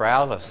malicious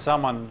browser,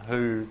 someone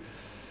who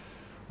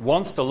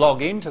wants to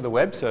log into the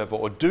web server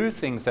or do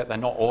things that they're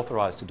not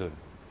authorized to do.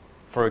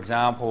 For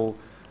example,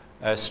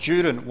 a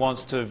student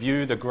wants to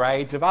view the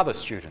grades of other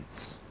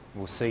students.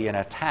 We'll see an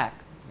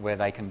attack where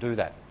they can do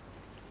that.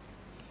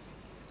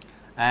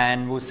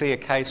 And we'll see a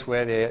case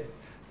where the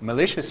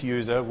malicious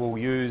user will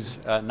use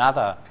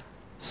another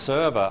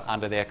server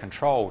under their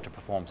control to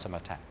perform some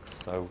attacks.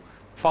 So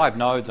 5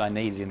 nodes I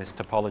needed in this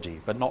topology,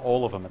 but not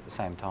all of them at the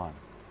same time.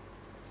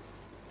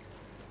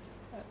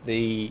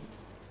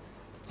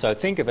 So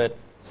think of it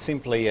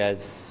simply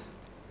as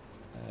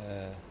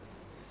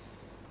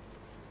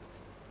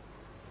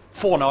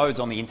 4 nodes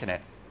on the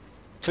internet,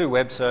 2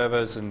 web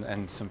servers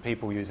and some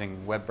people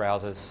using web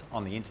browsers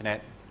on the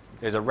internet.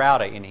 There's a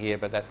router in here,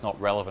 but that's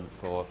not relevant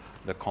for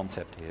the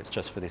concept here. It's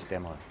just for this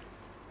demo.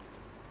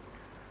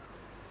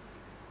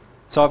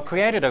 So I've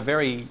created a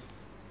very,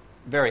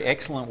 very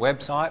excellent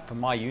website for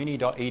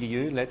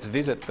myuni.edu. Let's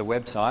visit the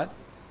website,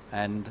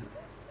 and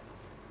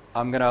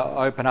I'm going to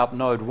open up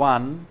node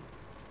 1.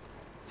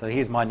 So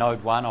here's my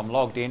node 1. I'm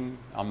logged in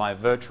on my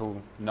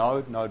virtual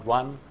node, node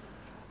 1,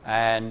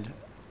 and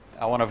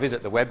I want to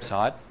visit the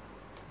website.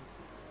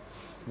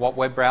 What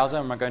web browser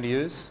am I going to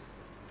use?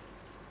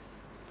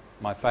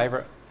 My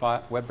favorite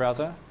web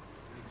browser?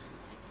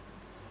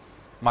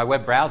 My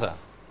web browser.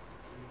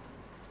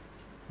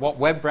 What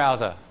web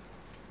browser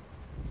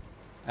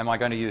am I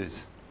going to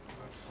use?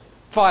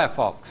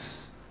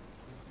 Firefox.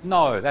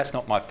 No, that's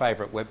not my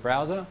favorite web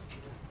browser.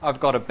 I've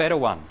got a better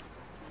one.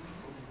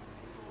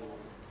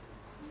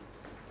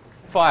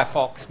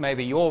 Firefox may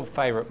be your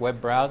favorite web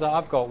browser.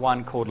 I've got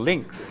one called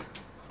Lynx.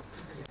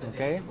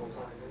 Okay.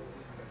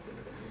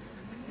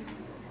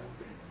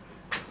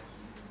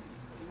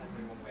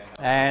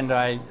 And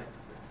I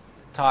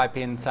type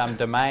in some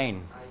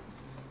domain.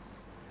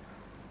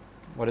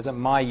 What is it?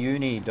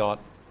 myuni.edu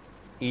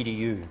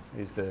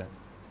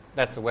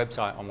that's the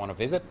website I want to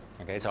visit.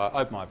 Okay, so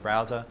I open my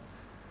browser.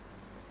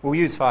 We'll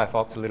use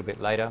Firefox a little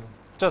bit later.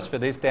 Just for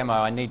this demo,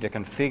 I need to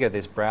configure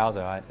this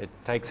browser. It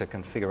takes a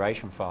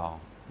configuration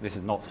file. this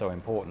is not so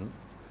important.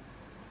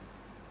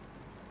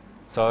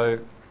 So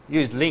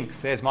use links.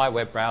 There's my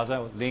web browser,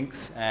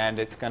 links, and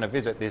it's going to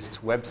visit this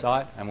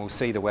website, and we'll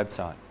see the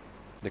website.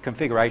 The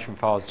configuration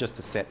file is just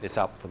to set this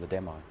up for the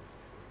demo.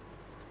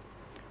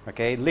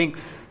 Okay,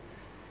 links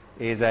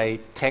is a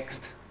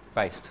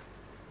text-based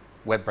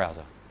web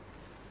browser.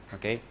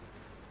 Okay,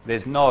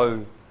 there's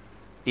no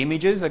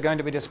images are going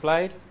to be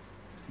displayed,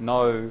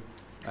 no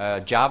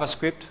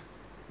JavaScript,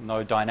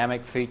 no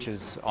dynamic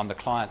features on the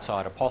client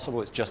side are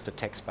possible. It's just a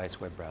text-based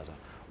web browser.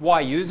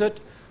 Why use it?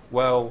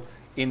 Well,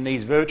 in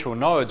these virtual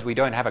nodes, we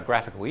don't have a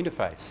graphical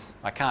interface.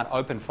 I can't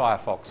open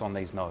Firefox on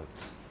these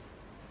nodes.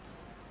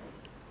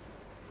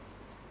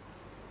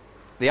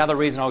 The other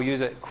reason I'll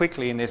use it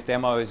quickly in this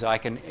demo is I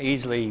can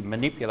easily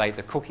manipulate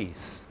the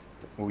cookies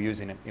that we'll use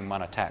in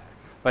one attack.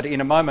 But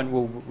in a moment,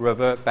 we'll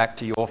revert back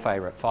to your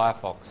favorite,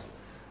 Firefox.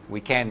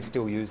 We can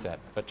still use that.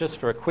 But just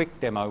for a quick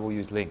demo, we'll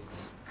use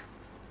links.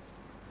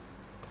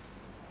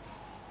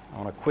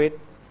 I want to quit.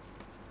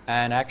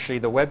 And actually,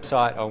 the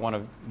website I want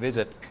to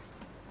visit,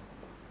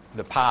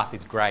 the path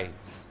is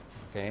grades.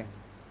 Okay?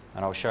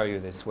 And I'll show you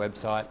this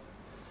website.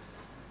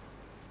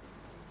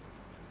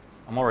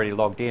 I'm already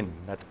logged in.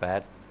 That's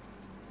bad.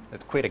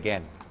 Let's quit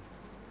again.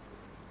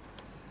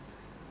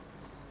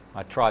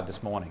 I tried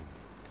this morning.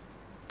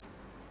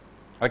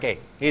 Okay,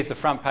 here's the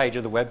front page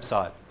of the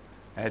website.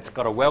 It's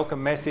got a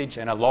welcome message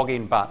and a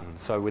login button.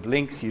 So with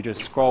links, you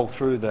just scroll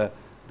through the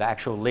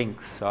actual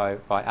links. So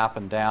by up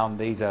and down,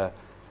 these are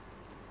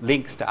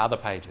links to other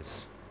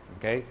pages.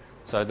 Okay,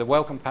 so the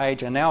welcome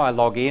page, and now I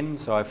log in,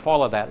 so I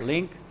follow that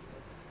link,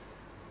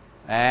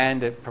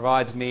 and it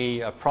provides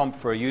me a prompt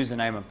for a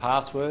username and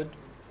password.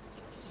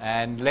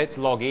 And let's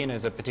log in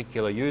as a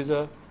particular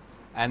user.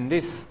 And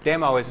this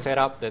demo is set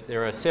up that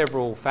there are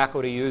several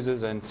faculty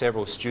users and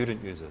several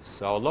student users.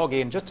 So I'll log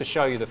in just to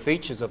show you the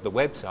features of the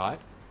website,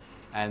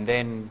 and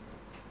then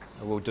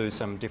we'll do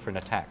some different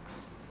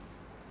attacks.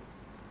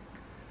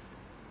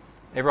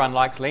 Everyone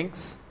likes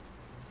links?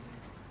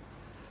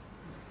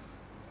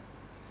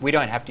 We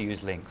don't have to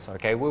use links,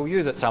 okay? We'll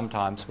use it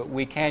sometimes, but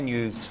we can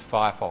use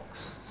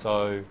Firefox.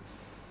 So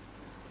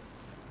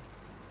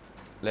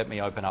let me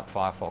open up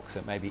Firefox.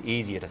 It may be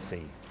easier to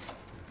see.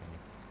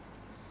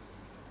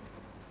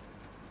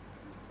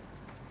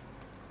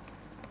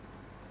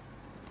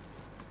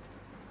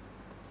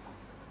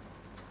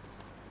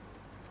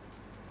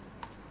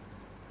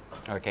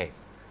 Okay.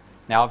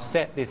 Now I've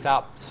set this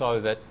up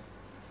so that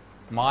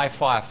my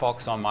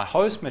Firefox on my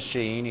host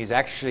machine is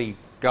actually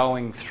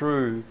going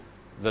through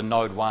the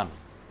node 1.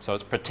 So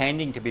it's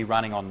pretending to be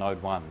running on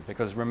node 1.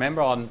 Because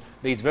remember, on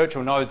these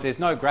virtual nodes, there's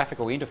no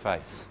graphical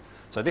interface.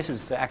 So this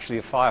is actually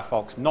a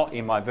Firefox not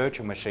in my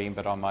virtual machine,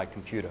 but on my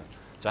computer.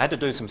 So I had to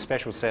do some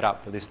special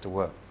setup for this to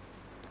work.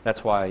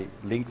 That's why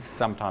links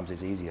sometimes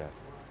is easier.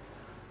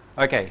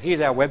 Okay,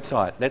 here's our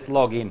website. Let's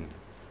log in.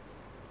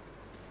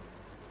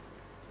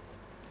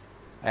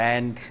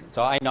 And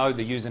so I know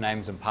the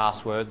usernames and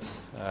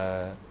passwords.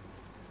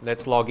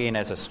 Let's log in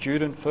as a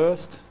student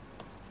first.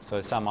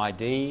 So some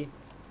ID.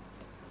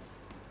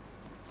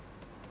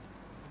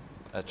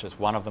 That's just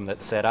one of them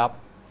that's set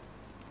up.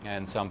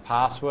 And some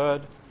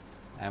password.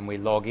 And we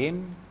log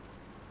in.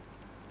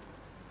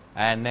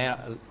 And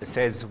then it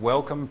says,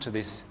 welcome to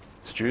this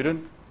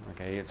student.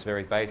 Okay, it's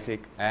very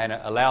basic. And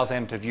it allows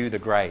them to view the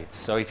grades.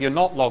 So if you're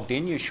not logged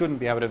in, you shouldn't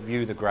be able to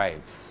view the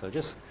grades. So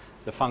just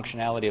the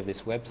functionality of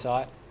this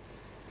website.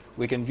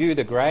 We can view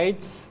the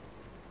grades,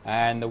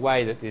 and the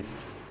way that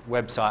this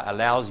website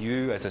allows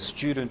you as a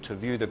student to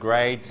view the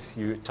grades,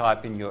 you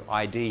type in your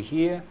ID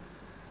here,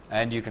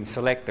 and you can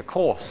select the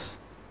course.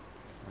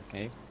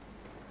 Okay.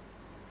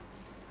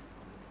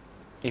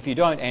 If you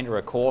don't enter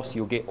a course,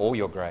 you'll get all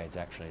your grades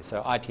actually.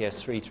 So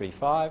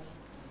ITS335,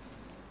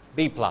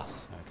 B+.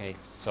 Okay.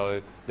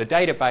 So the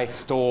database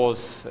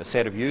stores a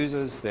set of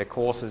users, their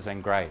courses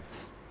and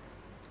grades.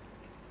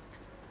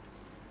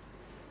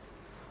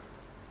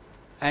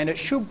 And it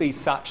should be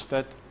such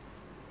that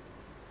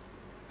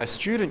a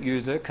student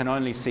user can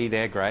only see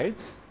their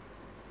grades.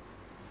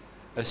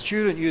 A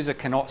student user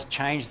cannot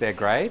change their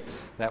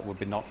grades. That would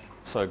be not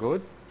so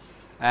good.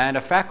 And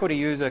a faculty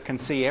user can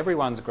see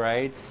everyone's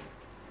grades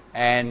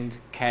and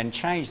can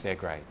change their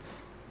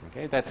grades.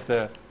 Okay? That's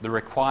the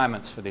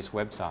requirements for this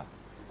website.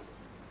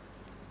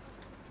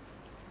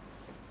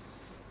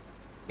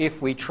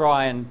 If we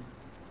try and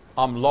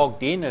I'm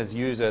logged in as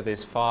user,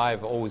 there's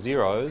 5 all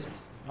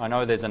zeros. I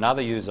know there's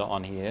another user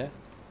on here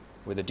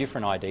with a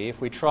different ID. If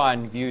we try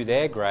and view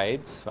their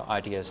grades for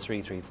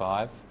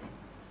ITS335,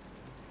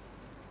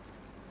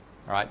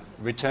 right,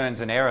 returns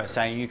an error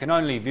saying you can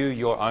only view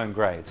your own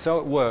grades. So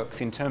it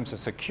works in terms of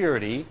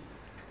security.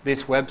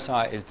 This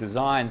website is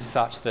designed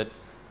such that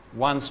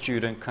one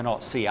student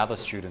cannot see other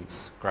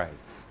students'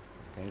 grades.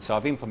 Okay, so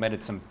I've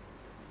implemented some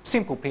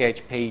simple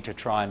PHP to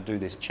try and do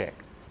this check.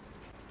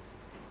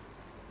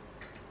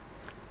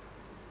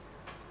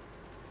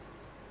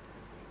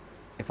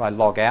 If I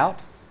log out,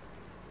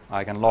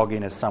 I can log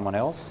in as someone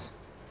else.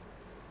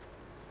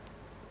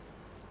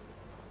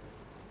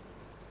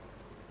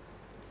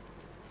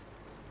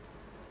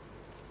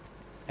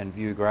 and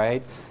view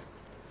grades.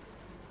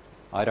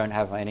 I don't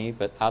have any,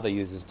 but other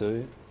users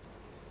do.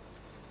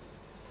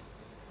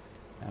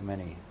 How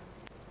many?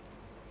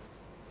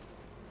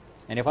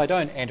 And if I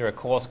don't enter a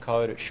course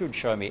code, it should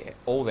show me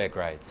all their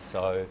grades.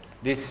 So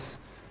this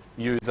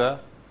user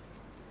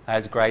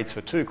has grades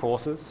for 2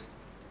 courses.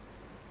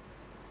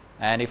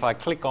 And if I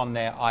click on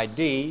their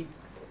ID,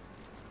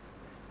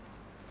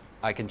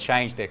 I can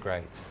change their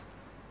grades.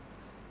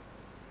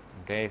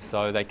 Okay,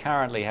 so they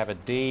currently have a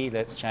D.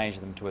 Let's change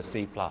them to a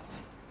C+.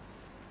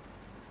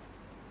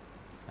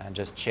 And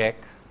just check.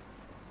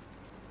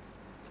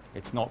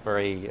 It's not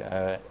very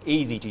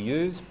easy to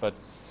use, but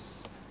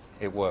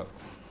it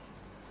works.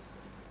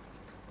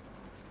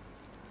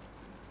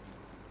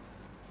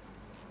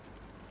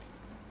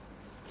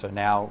 So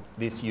now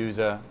this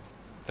user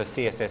for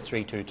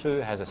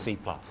ITS335 has a C+.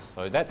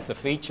 So that's the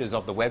features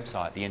of the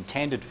website, the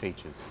intended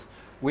features.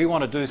 We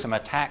want to do some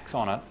attacks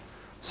on it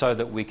so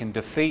that we can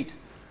defeat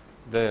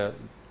the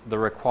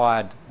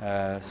required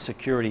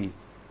security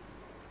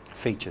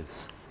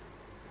features.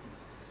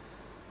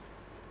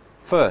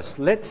 First,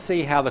 let's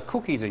see how the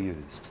cookies are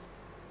used.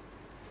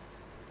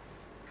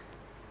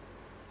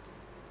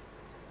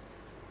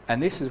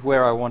 And this is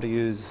where I want to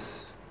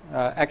use,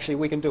 actually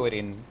we can do it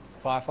in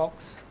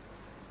Firefox.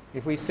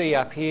 If we see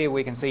up here,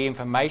 we can see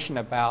information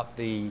about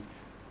the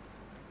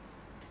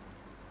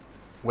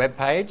web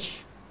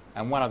page,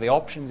 and one of the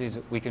options is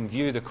we can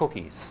view the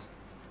cookies.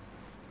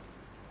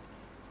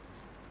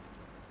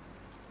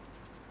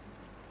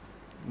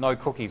 No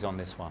cookies on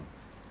this one.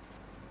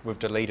 We've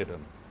deleted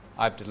them.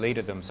 I've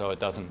deleted them so it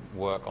doesn't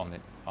work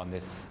on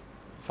this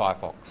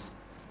Firefox.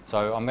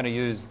 So I'm going to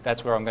use,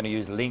 that's where I'm going to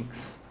use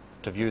links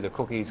to view the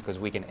cookies, because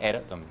we can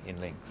edit them in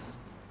links.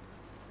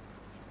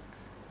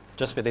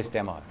 Just for this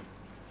demo.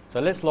 So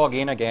let's log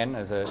in again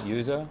as a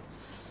user.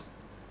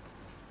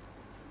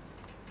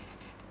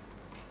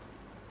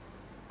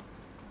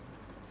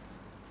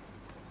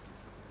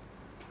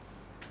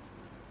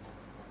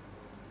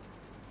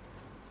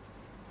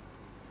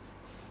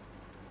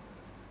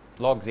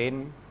 Logs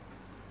in,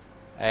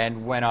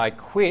 and when I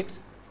quit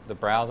the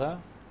browser,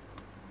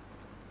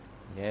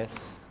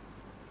 yes,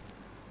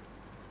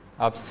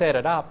 I've set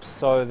it up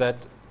so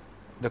that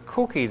the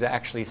cookies are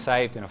actually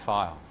saved in a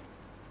file.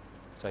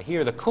 So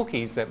here are the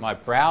cookies that my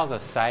browser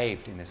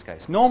saved in this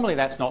case. Normally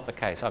that's not the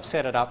case. I've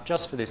set it up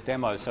just for this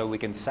demo so we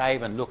can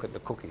save and look at the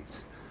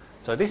cookies.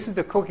 So this is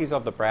the cookies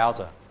of the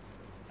browser,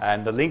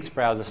 and the links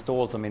browser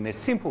stores them in this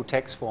simple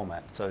text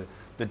format. So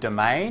the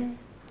domain,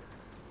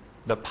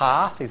 the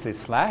path is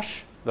this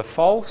slash, the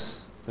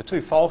false, the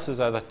 2 falses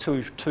are the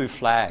two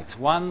flags.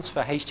 One's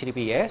for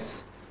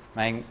HTTPS,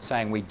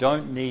 saying we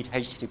don't need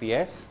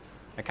HTTPS.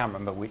 I can't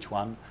remember which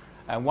one.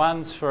 And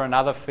one's for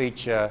another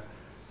feature,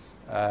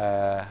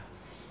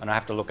 and I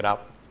have to look it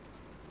up,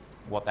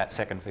 what that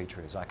second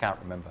feature is. I can't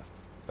remember.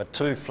 But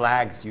 2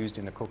 flags used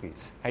in the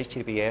cookies,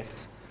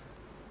 HTTPS,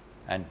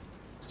 and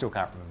still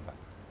can't remember.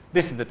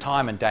 This is the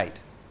time and date,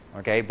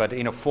 okay, but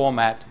in a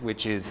format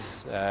which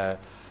is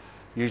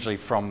usually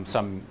from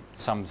some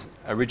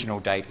original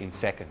date in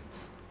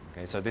seconds.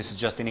 Okay, so this is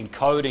just an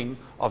encoding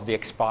of the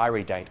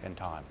expiry date and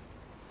time.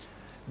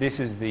 This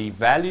is the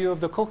value of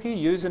the cookie,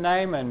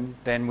 username, and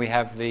then we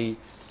have the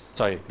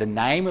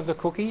name of the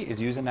cookie is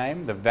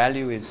username, the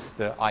value is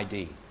the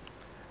ID.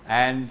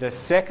 And the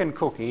second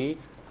cookie,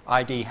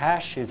 ID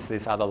hash, is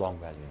this other long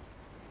value.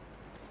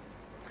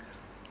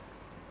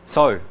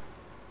 So,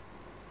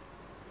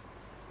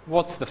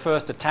 what's the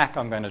first attack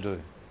I'm going to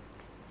do?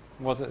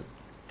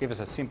 Give us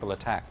a simple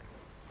attack.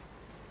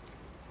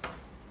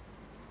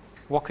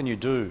 What can you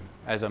do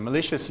as a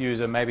malicious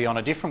user, maybe on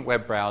a different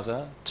web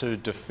browser, to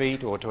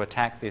defeat or to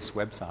attack this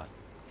website?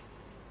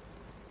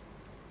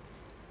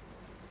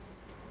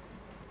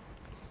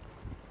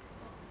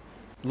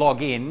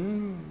 Log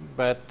in,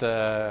 but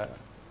all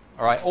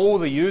right, all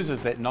the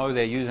users that know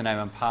their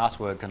username and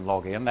password can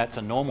log in. That's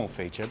a normal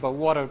feature. But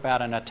what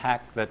about an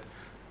attack that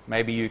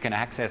maybe you can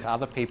access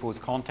other people's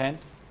content,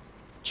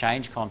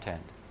 change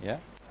content? Yeah?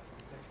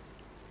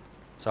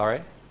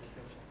 Sorry?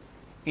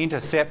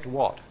 Intercept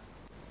what?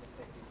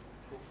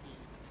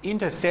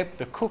 Intercept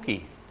the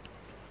cookie.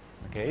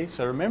 Okay,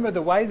 so remember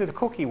the way that the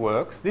cookie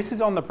works. This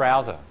is on the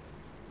browser.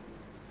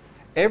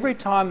 Every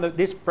time that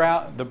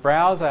the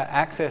browser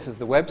accesses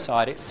the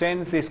website, it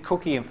sends this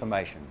cookie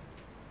information.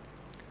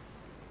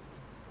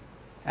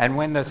 And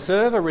when the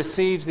server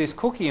receives this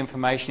cookie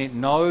information, it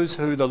knows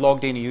who the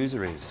logged in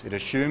user is. It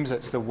assumes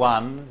it's the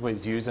one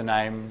with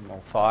username or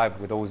 5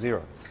 with all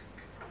zeros.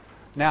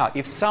 Now,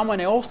 if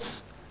someone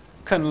else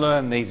can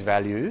learn these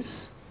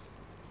values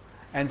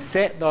and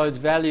set those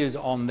values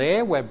on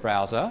their web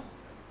browser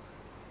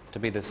to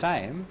be the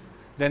same,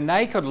 then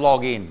they could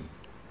log in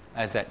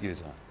as that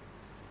user.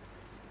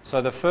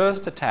 So the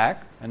first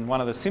attack, and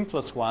one of the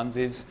simplest ones,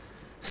 is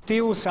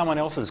steal someone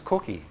else's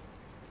cookie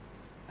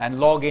and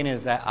log in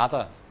as that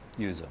other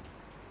user.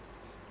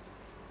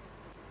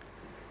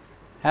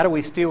 How do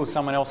we steal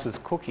someone else's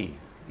cookie?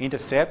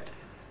 Intercept.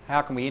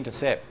 How can we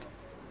intercept?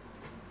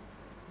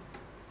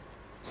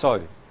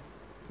 So,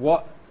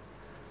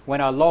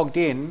 when I logged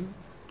in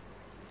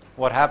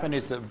what happened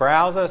is the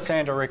browser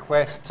sent a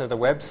request to the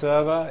web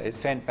server. It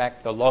sent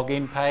back the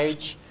login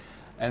page,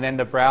 and then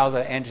the browser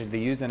entered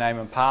the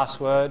username and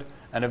password,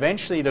 and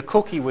eventually the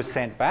cookie was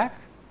sent back.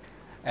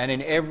 And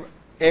in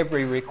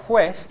every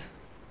request,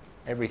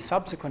 every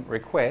subsequent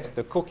request,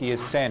 the cookie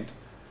is sent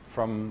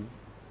from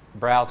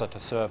browser to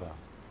server.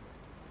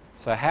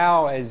 So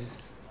how is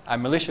a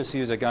malicious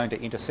user going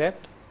to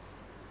intercept?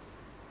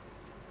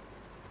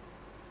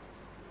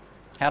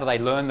 How do they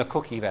learn the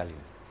cookie value?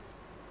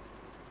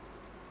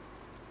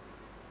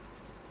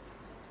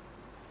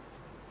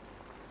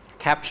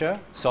 Capture.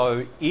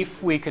 So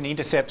if we can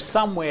intercept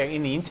somewhere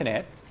in the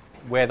internet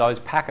where those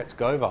packets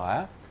go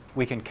via,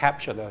 we can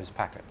capture those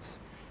packets.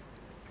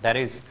 That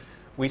is,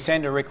 we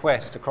send a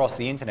request across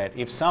the internet.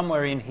 If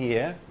somewhere in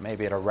here,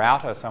 maybe at a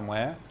router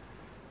somewhere,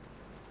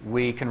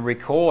 we can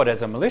record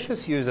as a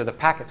malicious user the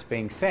packets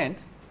being sent,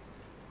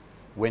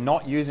 we're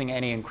not using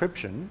any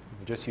encryption,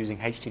 we're just using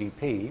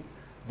HTTP,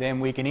 then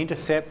we can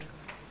intercept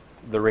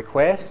the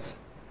requests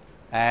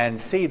and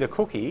see the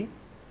cookie,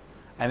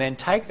 and then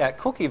take that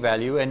cookie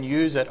value and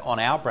use it on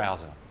our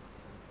browser.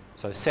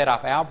 So set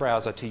up our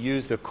browser to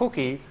use the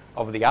cookie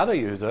of the other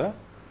user,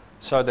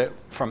 so that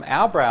from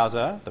our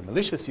browser, the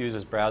malicious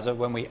user's browser,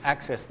 when we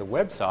access the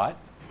website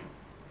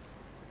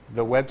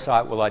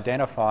will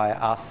identify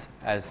us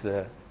as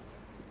the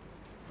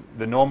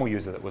normal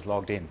user that was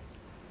logged in.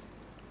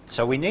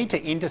 So we need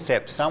to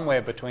intercept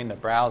somewhere between the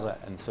browser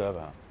and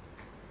server.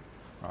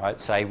 All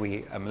right, say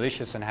we are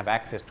malicious and have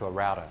access to a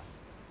router.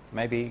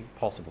 Maybe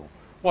possible.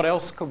 What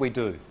else could we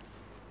do?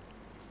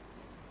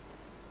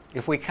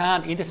 If we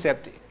can't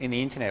intercept in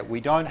the internet, we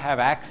don't have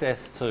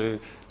access to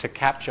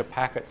capture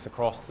packets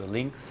across the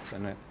links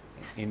and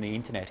in the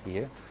internet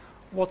here,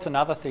 what's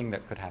another thing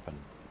that could happen?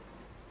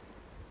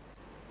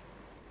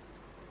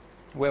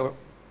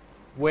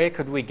 Where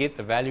could we get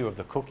the value of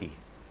the cookie?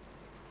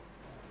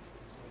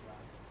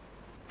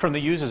 From the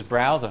user's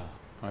browser.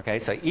 Okay,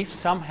 so if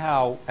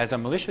somehow, as a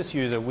malicious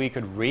user, we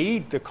could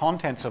read the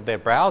contents of their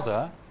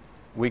browser,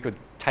 we could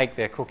take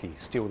their cookie,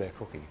 steal their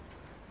cookie.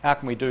 How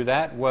can we do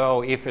that?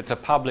 Well, if it's a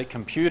public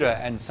computer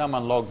and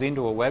someone logs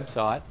into a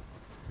website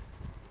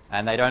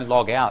and they don't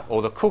log out,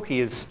 or the cookie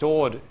is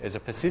stored as a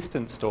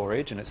persistent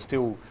storage and it's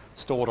still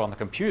stored on the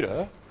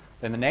computer,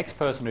 then the next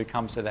person who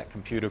comes to that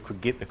computer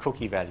could get the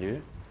cookie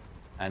value,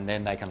 and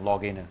then they can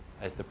log in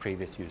as the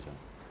previous user.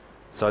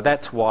 So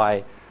that's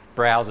why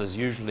browsers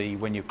usually,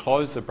 when you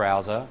close the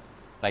browser,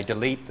 they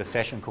delete the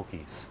session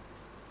cookies,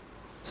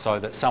 so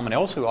that someone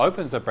else who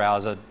opens the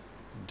browser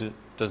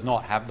does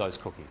not have those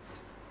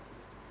cookies.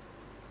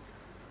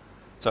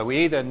 So we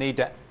either need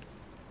to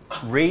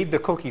read the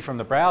cookie from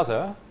the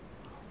browser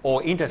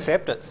or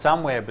intercept it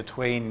somewhere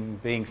between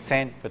being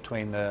sent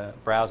between the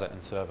browser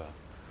and server.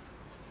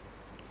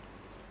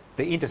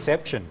 The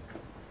interception.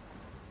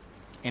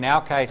 In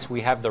our case,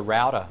 we have the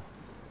router.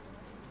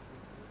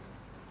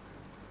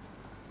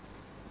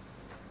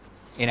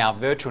 In our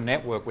virtual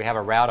network, we have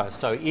a router.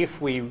 So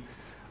if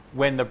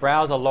when the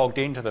browser logged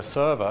into the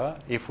server,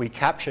 if we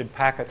captured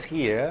packets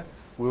here,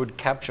 we would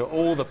capture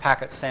all the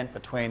packets sent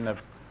between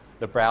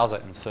the browser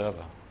and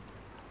server.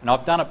 And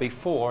I've done it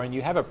before, and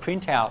you have a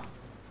printout,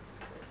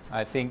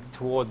 I think,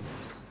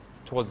 towards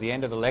the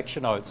end of the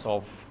lecture notes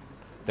of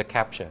the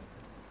capture.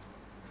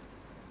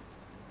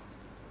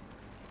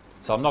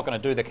 So I'm not going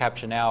to do the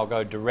capture now. I'll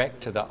go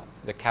direct to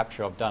the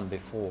capture I've done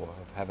before.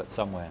 I have it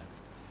somewhere.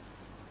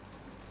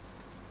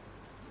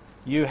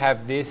 You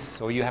have this,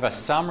 or you have a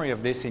summary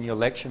of this in your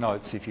lecture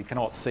notes if you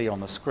cannot see on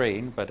the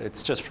screen, but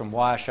it's just from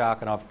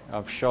Wireshark, and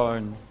I've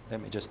shown,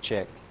 let me just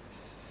check.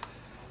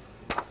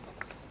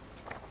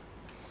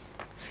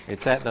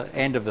 It's at the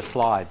end of the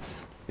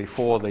slides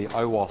before the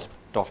OWASP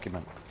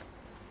document.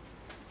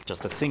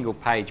 Just a single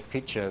page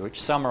picture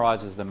which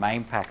summarizes the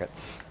main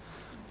packets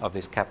of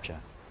this capture.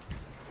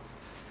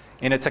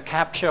 And it's a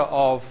capture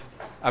of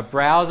a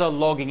browser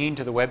logging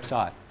into the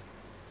website.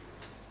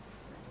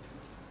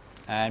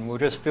 And we'll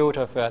just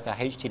filter for the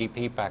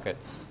HTTP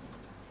packets.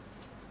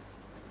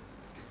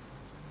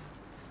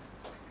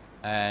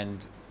 And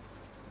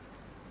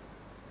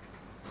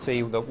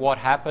see that what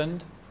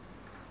happened.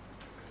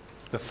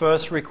 The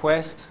first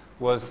request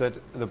was that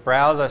the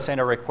browser sent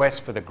a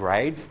request for the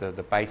grades, the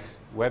base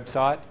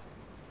website.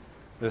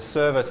 The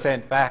server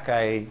sent back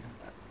a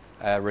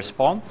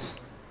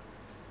response.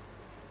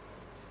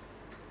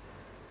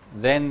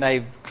 Then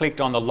they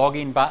clicked on the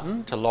login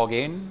button to log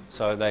in,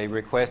 so they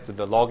requested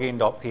the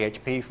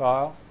login.php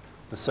file.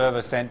 The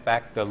server sent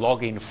back the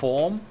login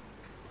form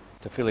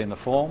to fill in the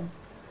form.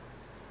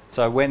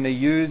 So when the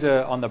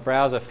user on the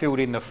browser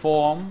filled in the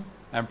form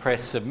and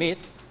pressed submit,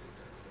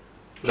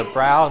 the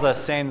browser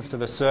sends to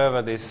the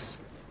server this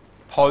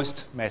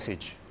post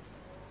message,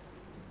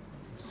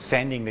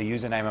 sending the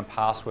username and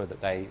password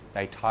that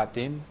they typed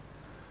in.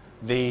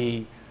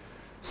 The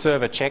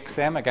server checks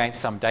them against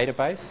some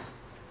database.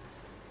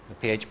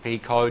 The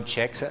PHP code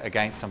checks it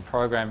against some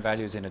program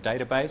values in a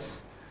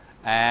database.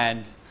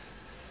 And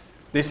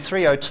this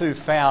 302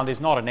 found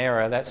is not an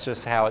error, that's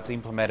just how it's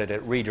implemented.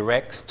 It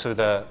redirects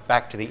to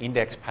back to the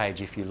index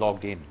page if you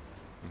logged in.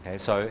 Okay,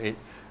 so it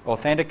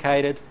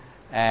authenticated,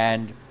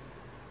 and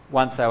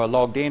once they were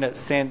logged in, it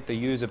sent the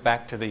user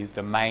back to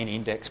the main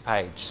index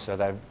page. So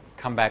they've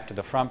come back to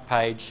the front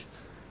page,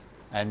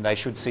 and they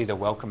should see the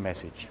welcome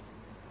message.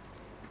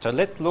 So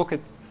let's look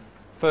at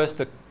first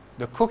the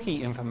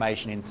cookie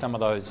information in some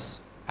of those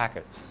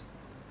packets.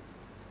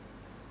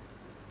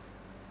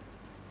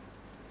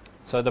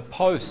 So the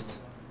post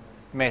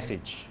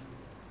message.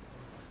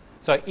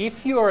 So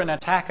if you're an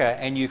attacker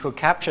and you could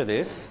capture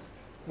this,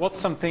 what's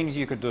some things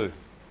you could do?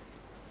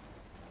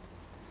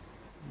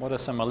 What are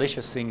some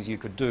malicious things you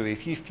could do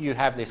if you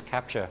have this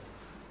capture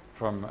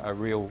from a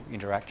real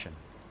interaction?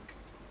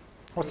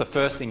 What's the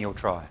first thing you'll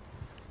try?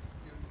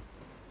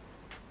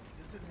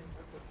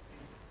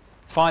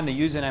 Find the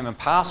username and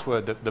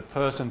password that the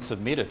person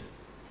submitted.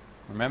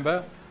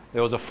 Remember,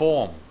 there was a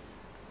form.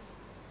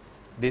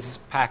 This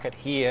packet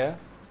here,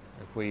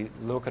 if we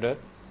look at it,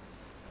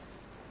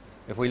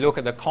 if we look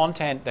at the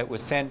content that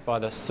was sent by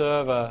the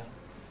server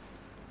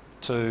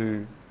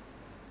to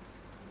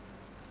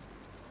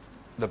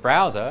the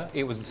browser,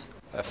 it was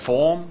a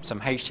form,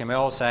 some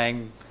HTML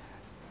saying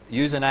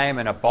username,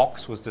 and a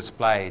box was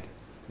displayed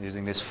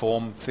using this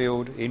form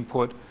field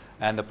input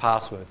and the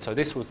password. So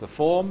this was the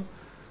form.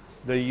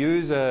 The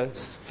user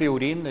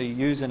filled in the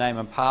username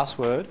and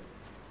password,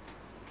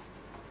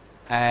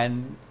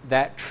 and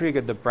that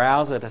triggered the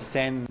browser to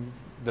send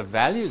the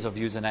values of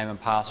username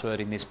and password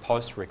in this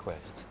post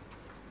request.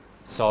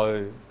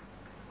 So,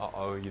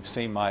 you've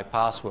seen my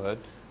password.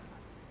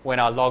 When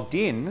I logged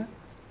in,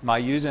 my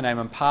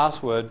username and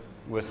password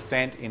were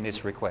sent in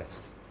this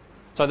request.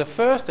 So the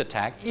first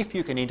attack, if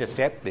you can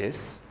intercept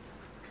this,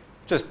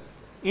 just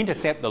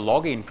intercept the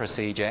login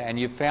procedure and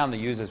you've found the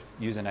user's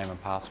username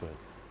and password.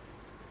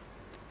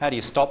 How do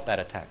you stop that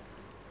attack?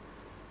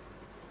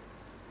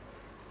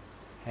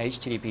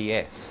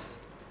 HTTPS.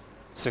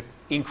 So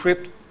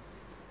encrypt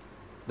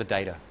the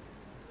data.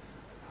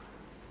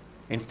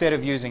 Instead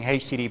of using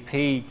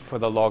HTTP for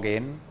the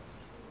login,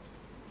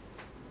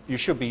 you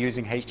should be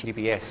using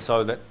HTTPS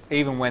so that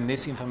even when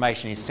this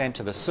information is sent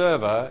to the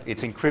server,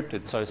 it's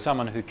encrypted so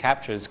someone who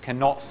captures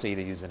cannot see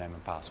the username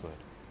and password.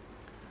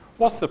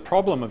 What's the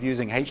problem of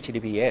using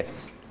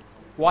HTTPS?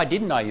 Why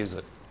didn't I use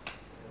it?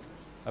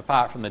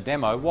 Apart from the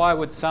demo, why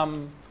would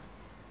some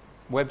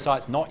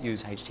websites not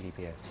use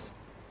HTTPS?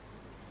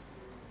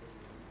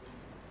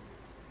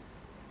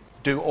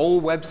 Do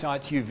all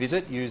websites you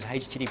visit use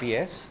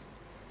HTTPS?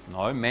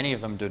 No, many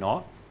of them do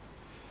not.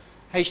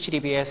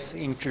 HTTPS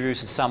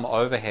introduces some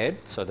overhead,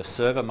 so the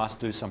server must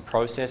do some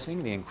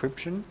processing, the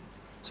encryption.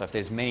 So if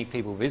there's many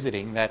people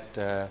visiting,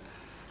 that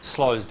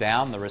slows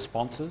down the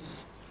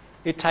responses.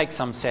 It takes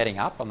some setting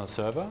up on the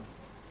server,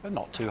 but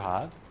not too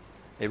hard.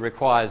 It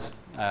requires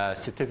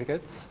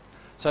certificates.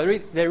 So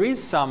there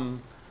is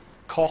some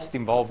cost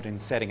involved in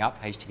setting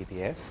up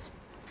HTTPS,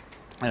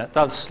 and it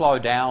does slow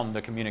down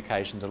the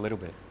communications a little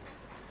bit.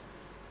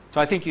 So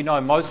I think you know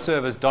most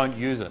servers don't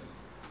use it.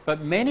 But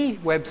many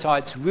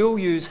websites will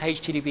use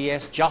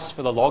HTTPS just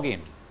for the login.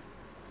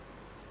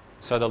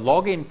 So the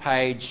login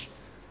page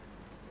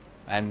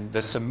and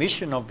the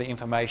submission of the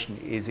information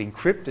is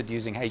encrypted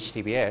using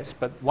HTTPS,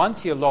 but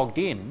once you're logged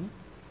in,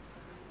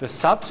 the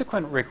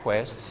subsequent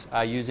requests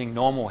are using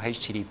normal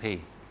HTTP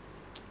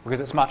because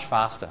it's much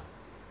faster.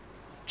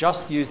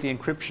 Just use the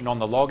encryption on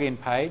the login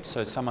page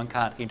so someone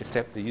can't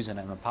intercept the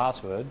username and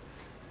password.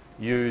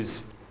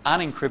 Use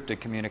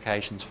unencrypted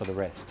communications for the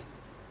rest.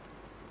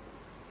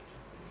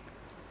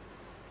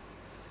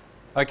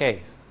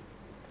 Okay,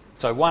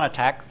 so one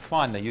attack,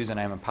 find the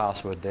username and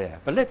password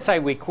there. But let's say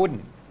we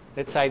couldn't.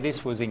 Let's say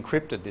this was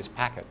encrypted, this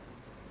packet.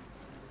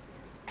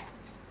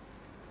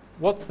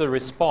 What's the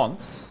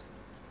response?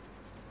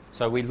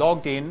 So we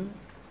logged in.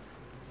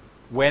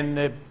 When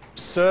the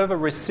server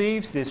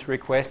receives this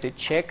request, it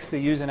checks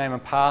the username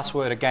and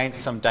password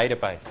against some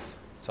database.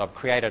 So I've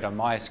created a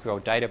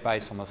MySQL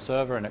database on the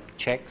server and it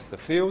checks the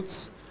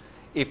fields.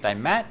 If they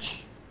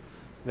match,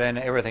 then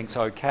everything's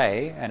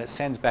okay and it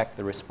sends back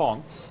the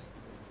response.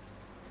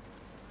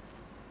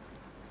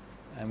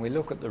 And we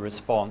look at the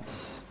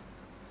response.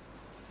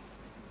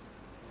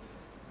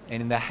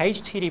 And in the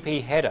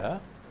HTTP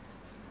header,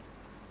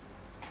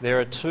 there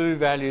are two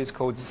values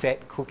called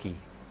set cookie.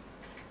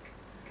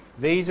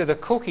 These are the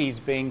cookies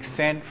being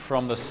sent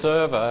from the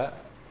server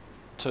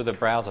to the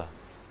browser.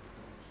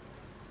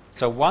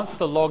 So once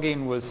the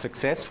login was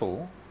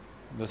successful,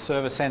 the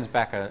server sends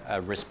back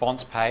a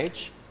response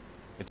page.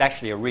 It's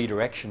actually a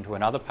redirection to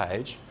another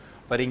page,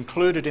 but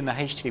included in the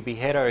HTTP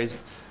header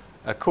is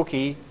a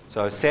cookie,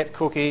 so a set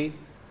cookie,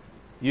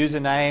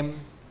 username,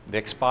 the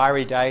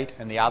expiry date,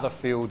 and the other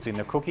fields in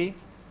the cookie,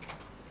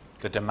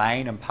 the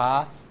domain and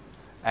path,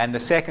 and the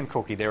second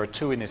cookie. There are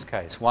two in this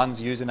case.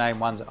 One's username,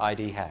 one's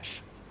ID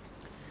hash.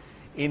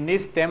 In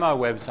this demo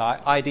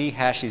website, ID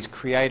hash is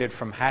created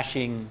from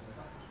hashing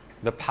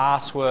the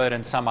password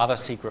and some other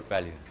secret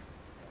value.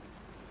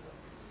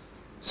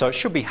 So it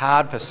should be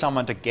hard for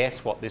someone to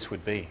guess what this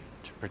would be,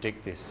 to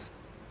predict this,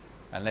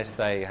 unless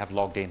they have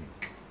logged in.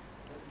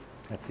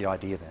 That's the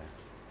idea there.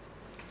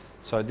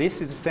 So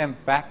this is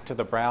sent back to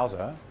the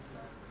browser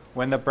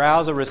when the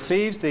browser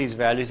receives these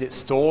values, it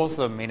stores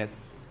them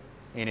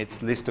in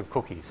its list of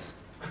cookies.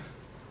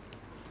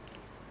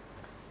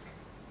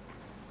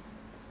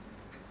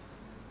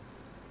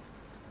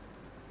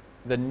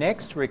 The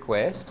next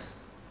request,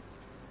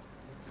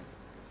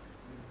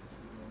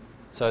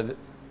 so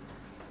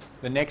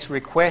the next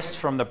request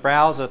from the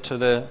browser to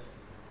the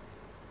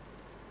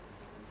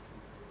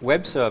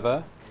web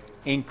server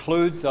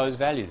includes those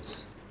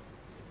values.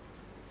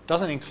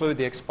 Doesn't include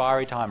the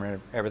expiry time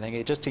and everything,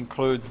 it just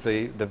includes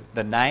the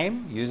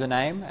name,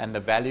 username, and the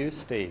value,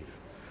 Steve.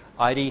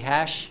 ID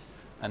hash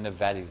and the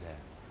value there.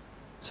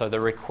 So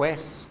the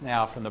requests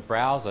now from the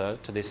browser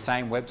to this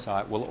same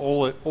website will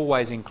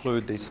always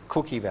include this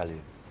cookie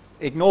value.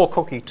 Ignore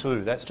cookie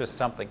 2, that's just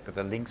something that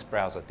the links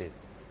browser did,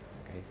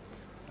 okay,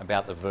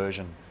 about the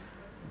version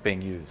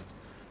being used.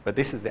 But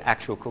this is the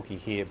actual cookie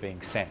here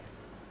being sent.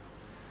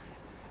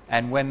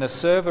 And when the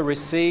server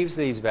receives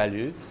these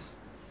values,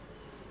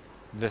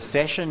 the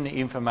session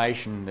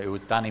information that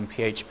was done in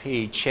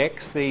PHP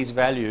checks these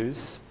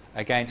values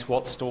against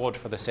what's stored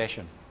for the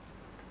session.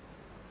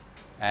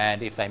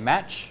 And if they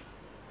match,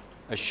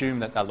 assume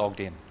that they're logged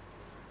in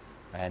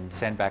and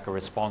send back a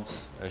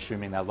response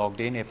assuming they're logged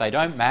in. If they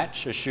don't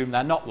match, assume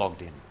they're not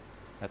logged in.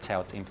 That's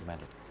how it's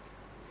implemented.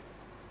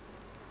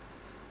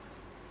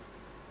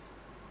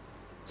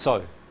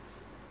 So,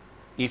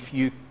 if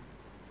you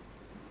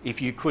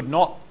could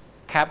not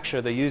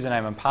capture the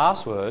username and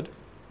password,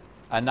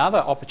 another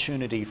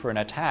opportunity for an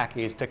attack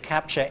is to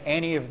capture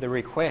any of the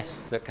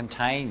requests that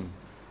contain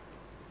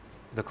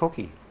the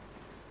cookie,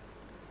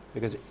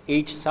 because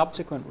each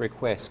subsequent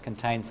request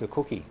contains the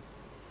cookie.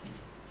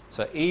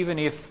 So even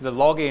if the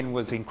login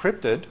was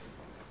encrypted,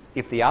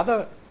 if the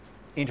other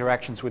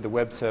interactions with the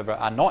web server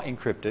are not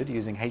encrypted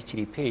using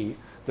HTTP,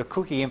 the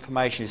cookie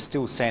information is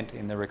still sent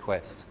in the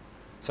request.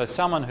 So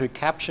someone who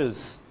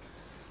captures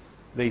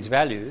these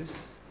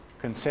values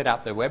can set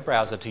up the web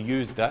browser to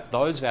use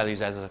those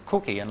values as a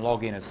cookie and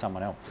log in as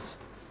someone else.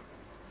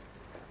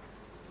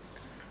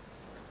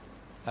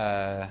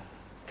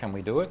 Can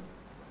we do it?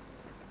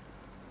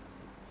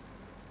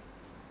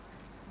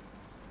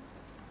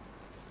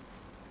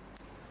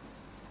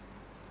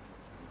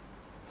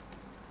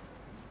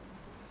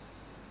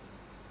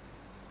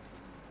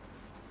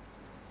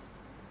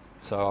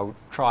 So I'll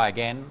try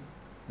again.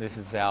 This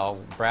is our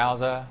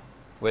browser.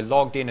 We're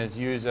logged in as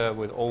user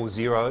with all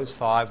zeros,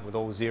 5 with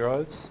all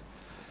zeros.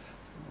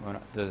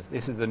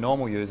 This is the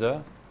normal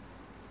user.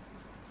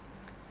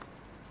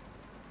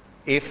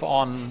 If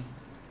on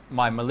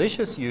my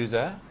malicious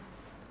user,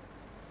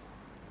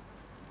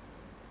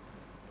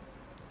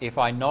 if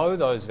I know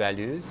those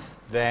values,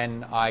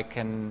 then I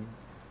can,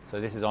 so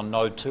this is on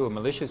node 2, a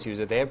malicious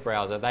user, their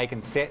browser, they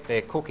can set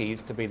their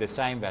cookies to be the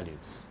same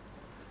values.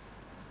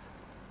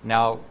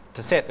 Now,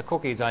 to set the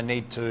cookies, I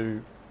need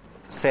to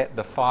set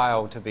the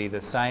file to be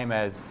the same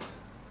as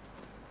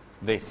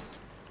this,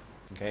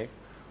 okay?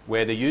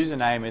 Where the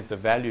username is the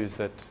values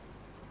that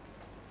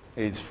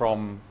is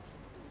from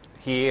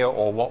here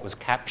or what was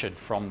captured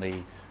from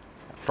the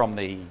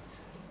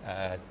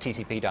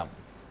TCP dump.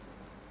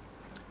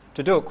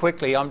 To do it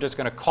quickly, I'm just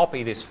going to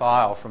copy this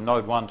file from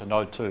node 1 to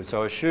node 2.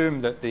 So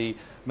assume that the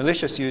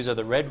malicious user,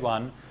 the red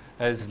one,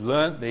 has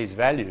learnt these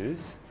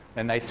values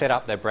and they set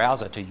up their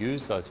browser to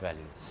use those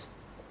values.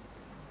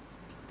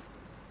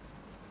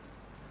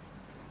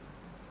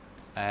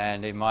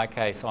 And in my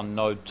case, on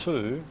node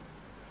 2,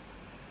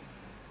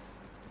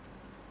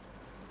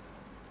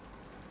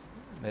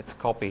 let's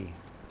copy.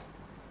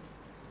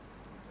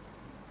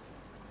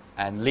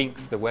 And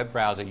links, the web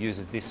browser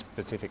uses this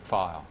specific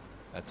file.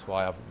 That's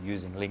why I'm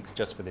using links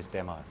just for this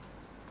demo.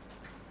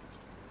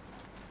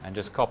 And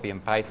just copy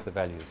and paste the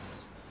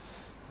values.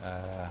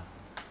 I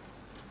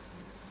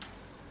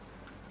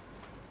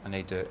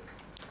need to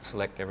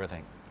select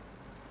everything.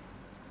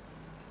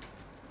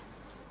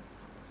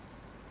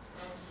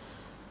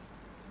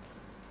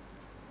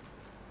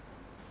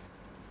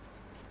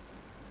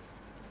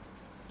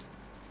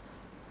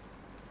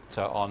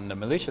 So on the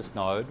malicious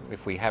node,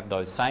 if we have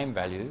those same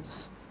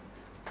values,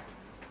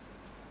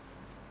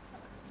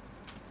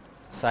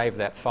 save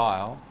that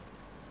file.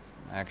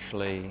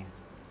 Actually,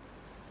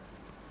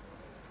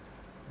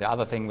 the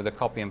other thing with the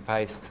copy and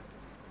paste,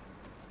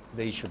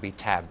 these should be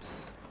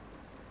tabs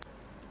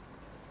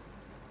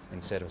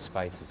instead of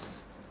spaces.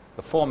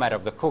 The format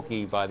of the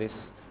cookie by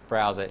this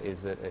browser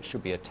is that it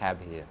should be a tab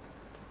here.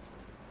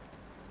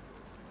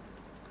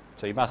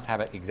 So you must have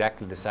it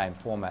exactly the same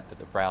format that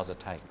the browser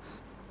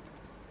takes.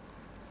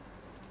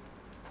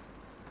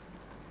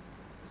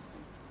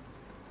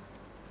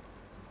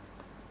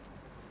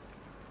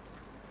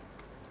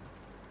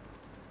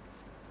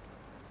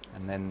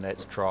 And then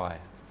let's try.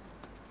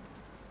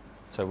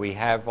 So we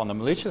have on the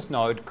malicious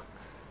node,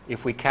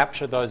 if we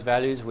capture those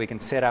values, we can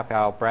set up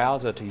our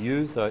browser to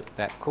use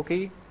that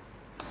cookie,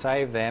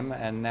 save them,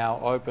 and now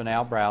open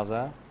our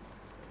browser.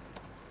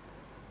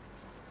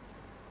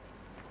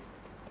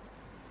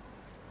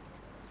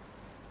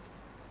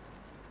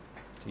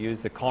 To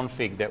use the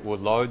config that will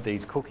load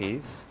these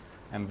cookies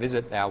and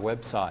visit our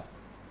website.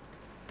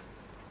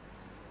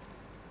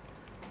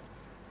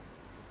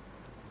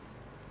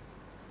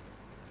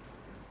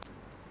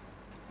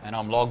 and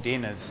I'm logged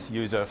in as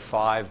user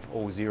 5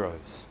 or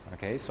 0s.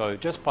 Okay, so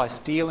just by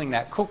stealing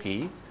that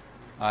cookie,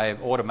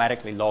 I've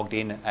automatically logged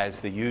in as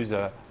the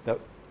user that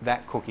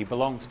that cookie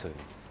belongs to.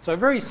 So a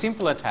very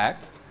simple attack,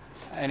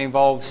 and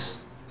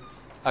involves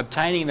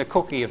obtaining the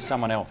cookie of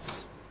someone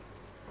else.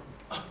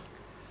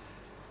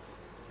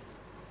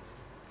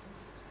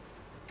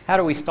 How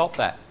do we stop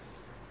that?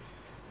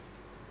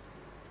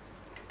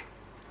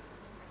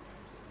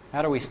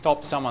 How do we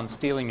stop someone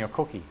stealing your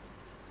cookie?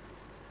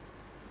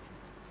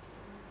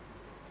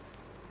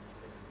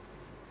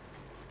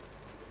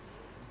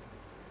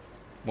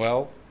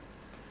 Well,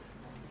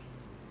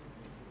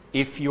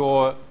 if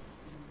you're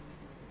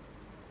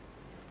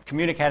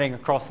communicating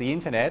across the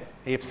internet,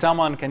 if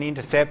someone can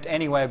intercept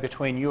anywhere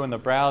between you and the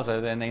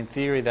browser, then in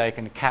theory they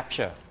can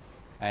capture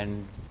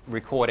and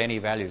record any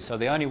value. So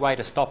the only way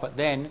to stop it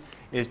then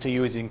is to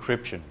use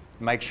encryption.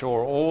 Make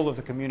sure all of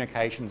the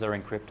communications are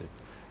encrypted.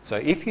 So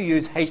if you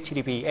use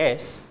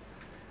HTTPS,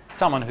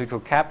 someone who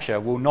could capture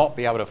will not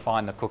be able to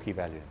find the cookie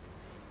value.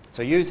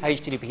 So use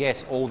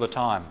HTTPS all the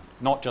time,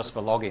 not just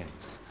for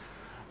logins.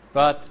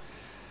 But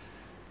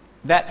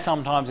that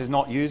sometimes is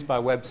not used by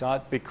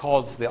websites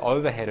because the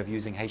overhead of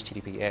using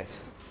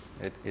HTTPS,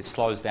 it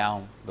slows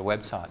down the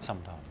website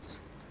sometimes.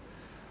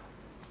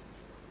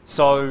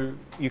 So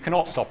you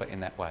cannot stop it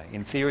in that way.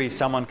 In theory,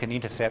 someone can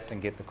intercept and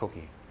get the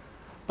cookie.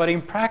 But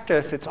in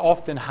practice, it's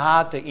often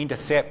hard to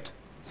intercept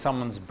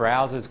someone's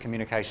browser's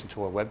communication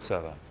to a web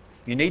server.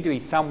 You need to be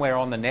somewhere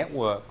on the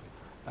network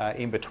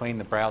in between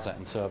the browser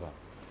and server.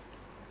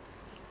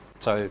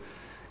 So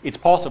it's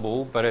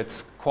possible, but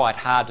it's quite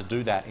hard to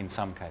do that in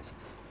some cases.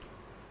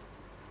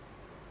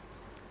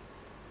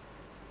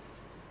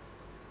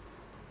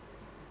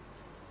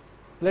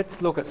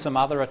 Let's look at some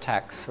other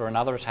attacks, or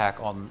another attack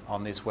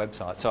on this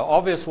website. So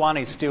obvious one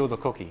is steal the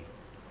cookie.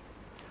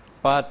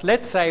 But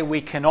let's say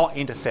we cannot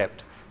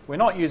intercept. We're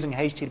not using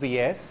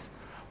HTTPS,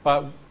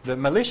 but the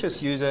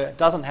malicious user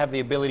doesn't have the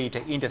ability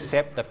to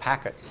intercept the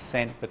packets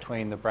sent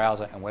between the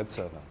browser and web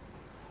server.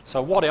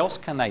 So what else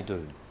can they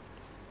do?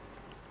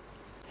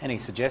 Any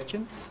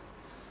suggestions?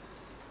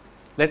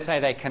 Let's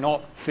say they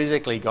cannot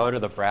physically go to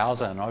the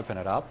browser and open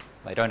it up.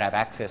 They don't have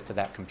access to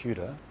that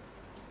computer.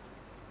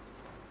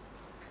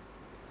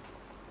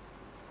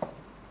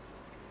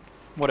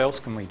 What else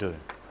can we do?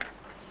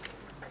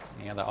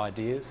 Any other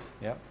ideas?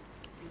 Yep.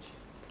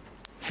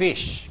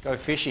 Fish. Go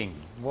fishing.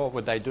 What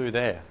would they do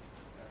there?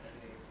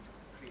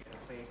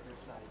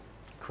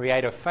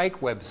 Create a fake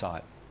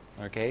website.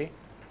 Okay.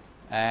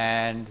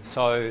 And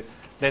so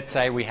let's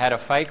say we had a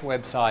fake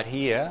website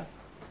here,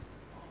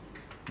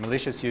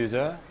 malicious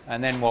user,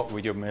 and then what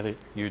would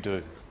you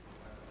do?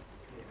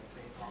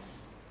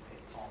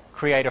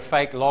 Create a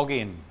fake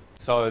login,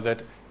 so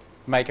that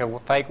make a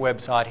fake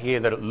website here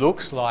that it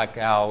looks like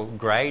our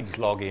grades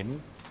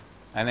login,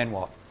 and then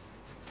what?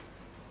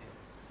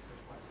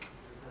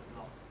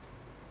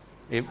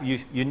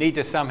 You need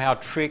to somehow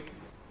trick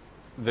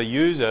the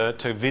user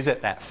to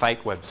visit that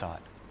fake website.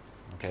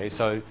 Okay,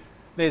 so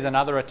there's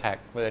another attack.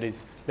 That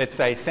is, let's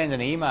say, send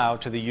an email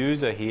to the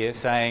user here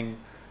saying,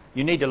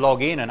 you need to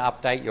log in and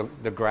update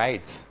the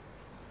grades.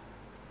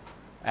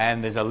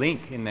 And there's a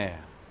link in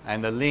there.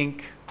 And the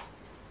link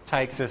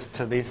takes us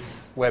to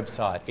this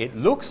website. It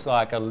looks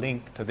like a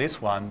link to this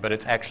one, but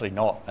it's actually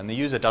not. And the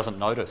user doesn't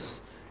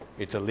notice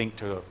it's a link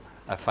to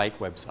a fake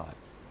website.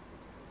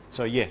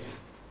 So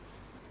yes,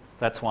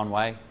 that's one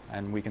way.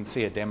 And we can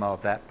see a demo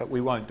of that, but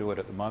we won't do it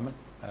at the moment.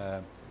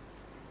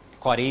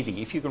 Quite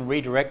easy. If you can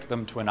redirect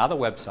them to another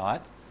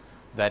website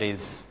that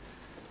is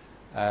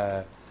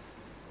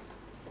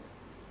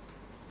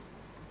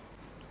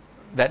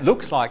that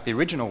looks like the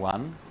original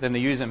one, then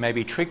the user may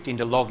be tricked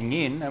into logging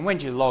in, and when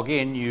you log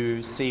in,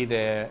 you see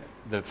the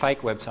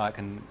fake website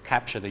can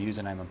capture the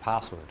username and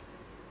password.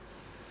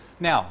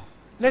 Now,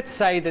 let's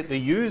say that the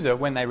user,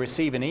 when they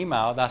receive an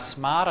email, they're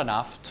smart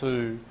enough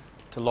to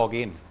log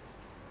in.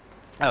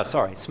 Oh,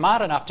 sorry,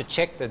 smart enough to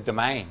check the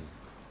domain.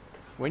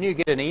 When you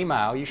get an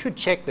email, you should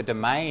check the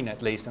domain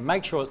at least and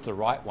make sure it's the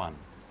right one.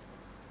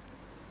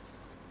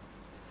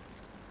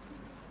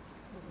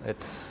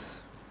 Let's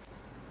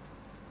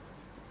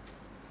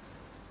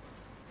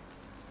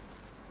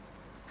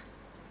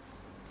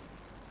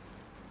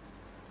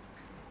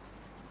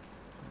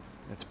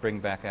bring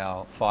back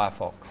our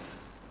Firefox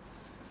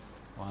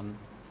one.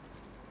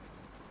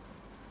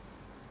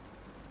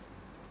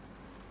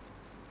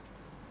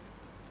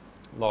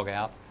 Log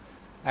out.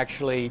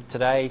 Actually,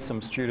 today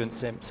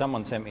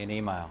someone sent me an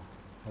email.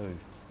 Who?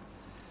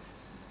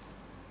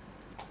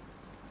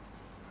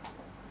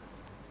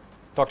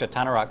 Dr.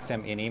 Tanarak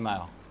sent me an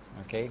email.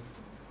 Okay.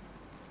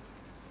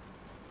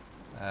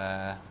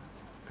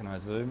 Can I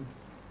zoom?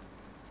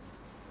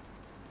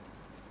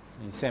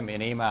 He sent me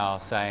an email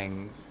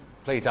saying,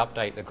 please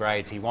update the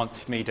grades. He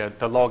wants me to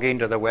log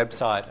into the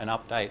website and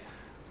update.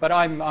 But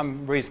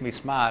I'm reasonably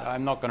smart.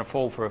 I'm not going to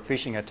fall for a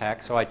phishing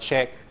attack, so I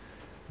check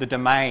the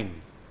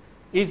domain.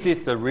 Is this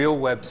the real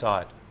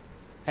website?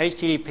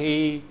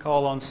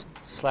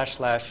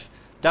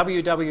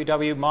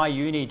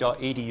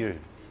 http://www.myuni.edu.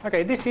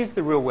 Okay, this is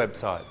the real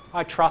website.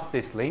 I trust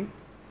this link.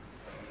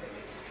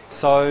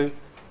 So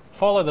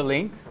follow the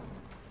link.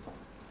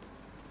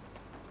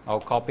 I'll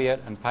copy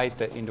it and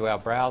paste it into our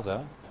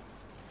browser.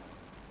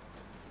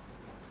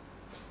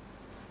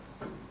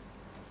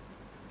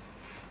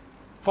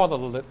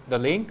 Follow the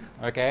link,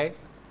 okay.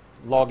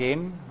 Log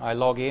in, I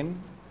log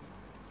in.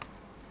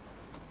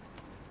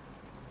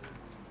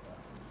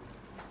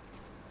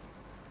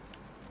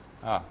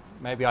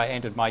 Maybe I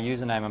entered my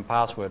username and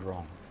password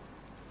wrong.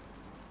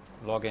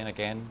 Log in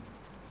again.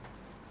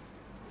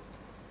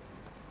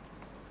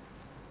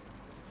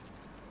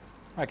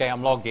 Okay,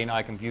 I'm logged in,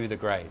 I can view the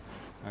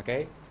grades,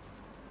 okay?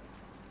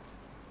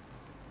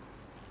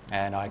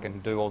 And I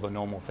can do all the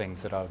normal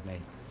things that I would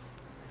need.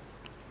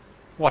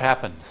 What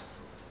happened?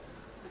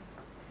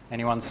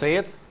 Anyone see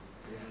it?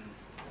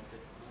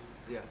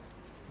 Yeah.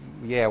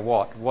 Yeah,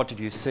 what? What did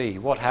you see?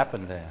 What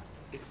happened there?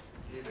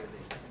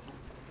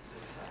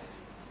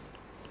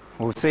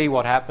 We'll see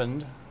what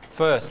happened.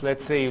 First,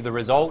 let's see the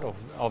result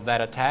of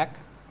that attack.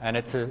 And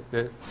it's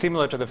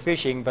similar to the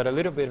phishing, but a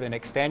little bit of an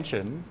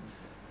extension.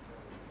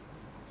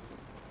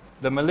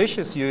 The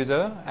malicious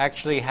user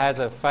actually has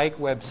a fake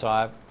web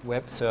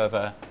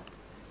server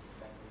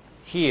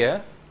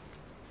here.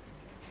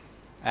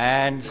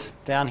 And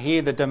down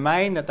here, the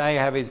domain that they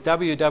have is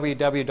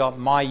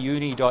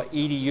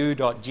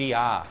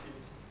www.myuni.edu.gr.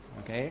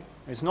 Okay?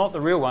 It's not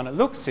the real one. It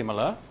looks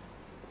similar.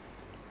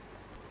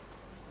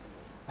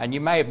 And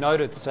you may have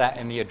noticed that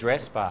in the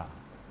address bar.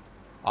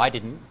 I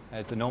didn't,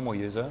 as the normal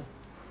user.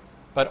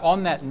 But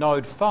on that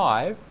node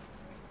 5,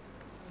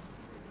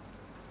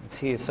 it's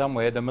here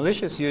somewhere, the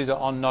malicious user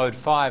on node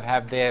 5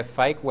 have their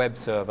fake web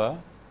server.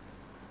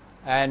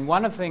 And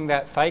one of the things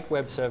that fake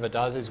web server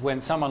does is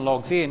when someone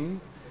logs in,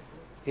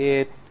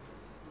 it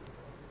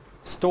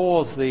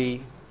stores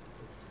the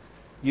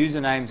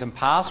usernames and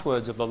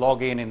passwords of the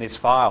login in this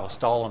file,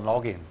 stolen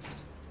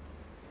logins.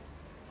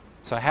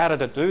 So how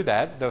did it do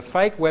that? The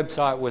fake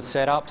website was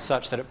set up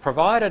such that it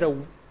provided a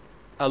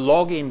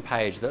login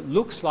page that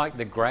looks like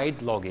the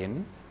grades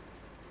login.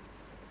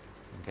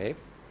 Okay.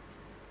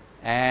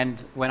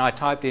 And when I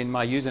typed in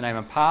my username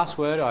and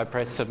password, I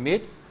pressed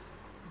submit.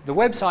 The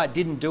website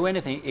didn't do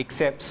anything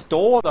except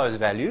store those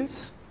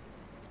values,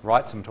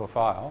 writes them to a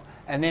file,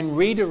 and then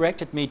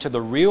redirected me to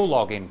the real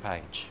login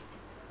page.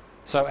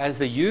 So as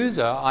the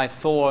user, I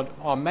thought,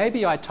 oh,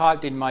 maybe I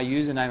typed in my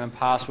username and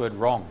password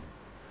wrong.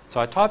 So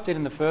I typed it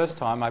in the first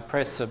time, I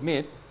pressed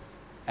submit,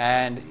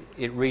 and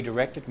it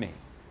redirected me.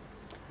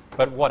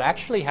 But what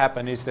actually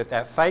happened is that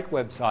that fake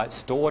website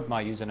stored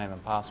my username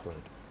and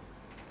password.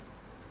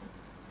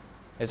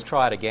 Let's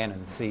try it again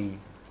and see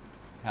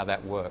how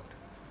that worked.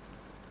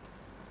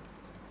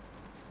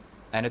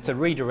 And it's a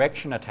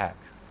redirection attack.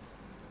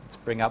 Let's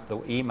bring up the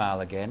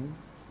email again.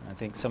 I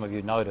think some of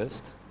you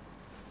noticed.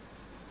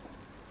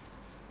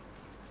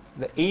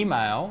 The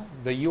email,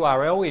 the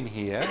URL in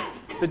here,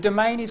 the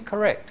domain is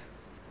correct.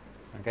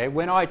 Okay,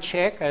 when I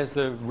check as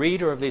the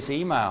reader of this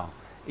email,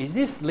 is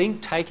this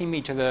link taking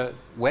me to the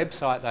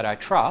website that I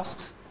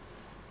trust?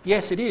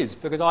 Yes, it is,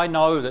 because I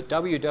know that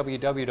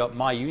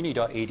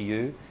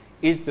www.myuni.edu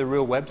is the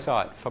real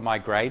website for my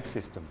grade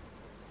system.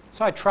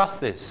 So I trust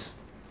this.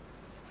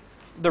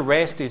 The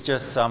rest is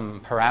just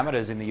some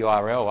parameters in the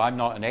URL. I'm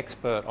not an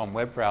expert on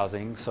web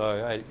browsing,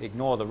 so I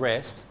ignore the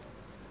rest.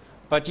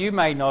 But you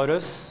may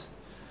notice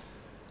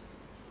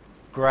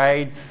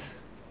grades.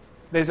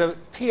 There's a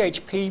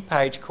PHP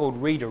page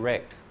called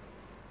redirect.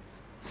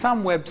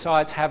 Some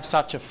websites have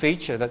such a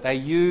feature that they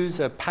use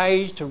a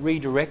page to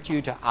redirect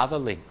you to other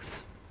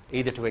links,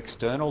 either to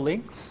external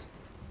links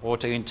or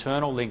to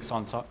internal links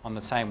on the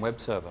same web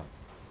server.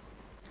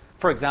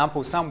 For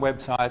example, some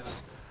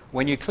websites,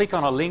 when you click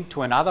on a link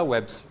to another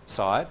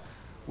website,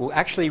 will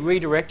actually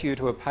redirect you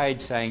to a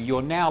page saying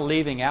you're now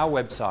leaving our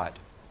website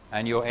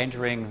and you're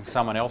entering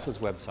someone else's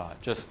website,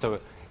 just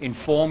to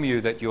inform you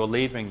that you're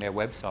leaving their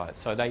website.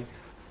 So they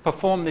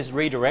perform this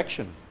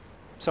redirection.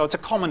 So it's a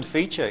common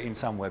feature in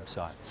some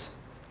websites.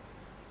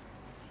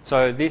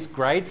 So this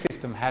grade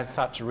system has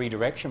such a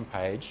redirection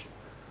page,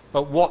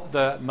 but what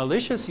the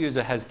malicious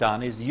user has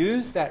done is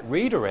use that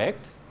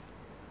redirect.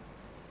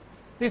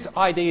 This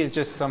ID is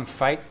just some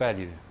fake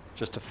value,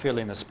 just to fill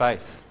in the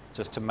space,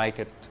 just to make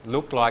it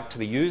look like to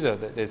the user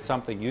that there's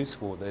something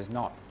useful. There's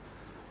not.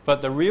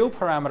 But the real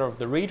parameter of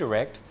the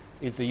redirect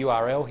is the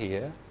URL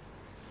here,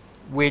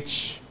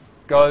 which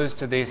goes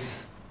to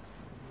this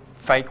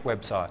fake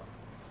website,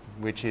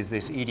 which is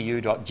this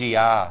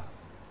edu.gr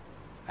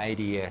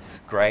ads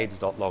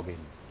grades.login.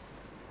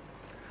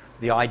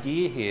 The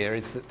idea here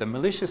is that the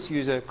malicious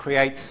user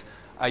creates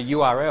a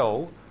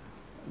URL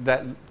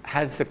that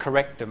has the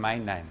correct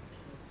domain name,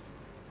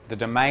 the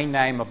domain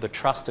name of the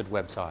trusted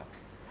website.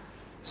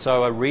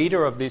 So a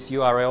reader of this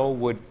URL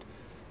would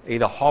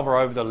either hover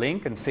over the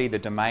link and see the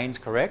domain's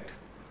correct,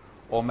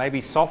 or maybe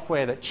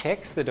software that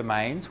checks the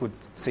domains would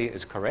see it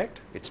as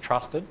correct, it's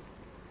trusted.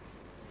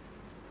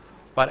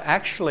 But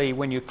actually,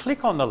 when you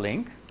click on the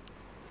link,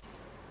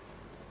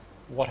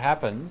 what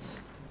happens,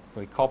 if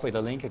we copy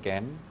the link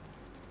again,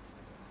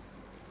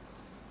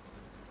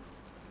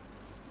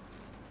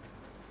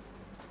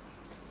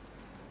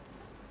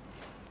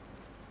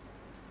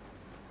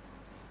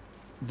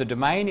 the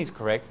domain is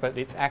correct, but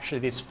it's actually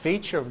this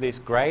feature of this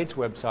grades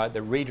website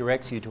that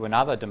redirects you to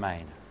another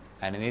domain,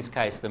 and in this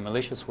case, the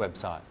malicious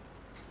website.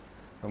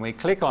 When we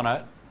click on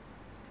it,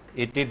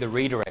 it did the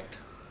redirect,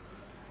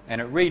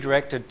 and it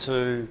redirected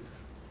to,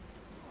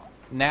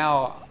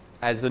 now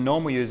as the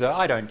normal user,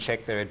 I don't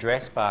check their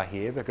address bar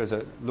here because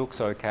it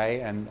looks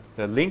okay, and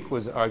the link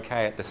was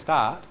okay at the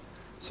start,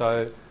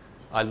 so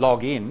I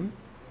log in.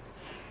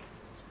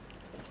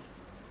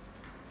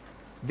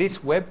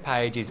 This web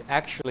page is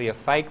actually a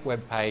fake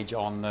web page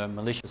on the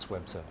malicious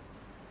web server,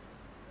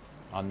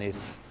 on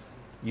this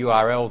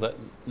URL that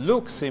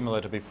looks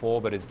similar to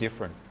before but is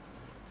different.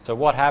 So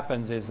what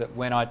happens is that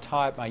when I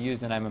type my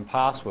username and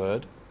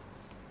password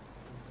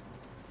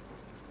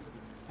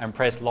and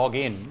press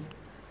login,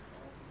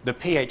 the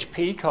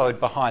PHP code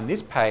behind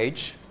this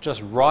page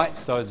just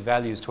writes those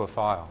values to a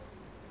file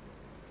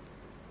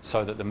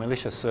so that the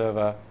malicious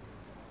server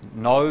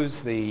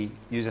knows the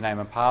username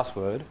and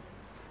password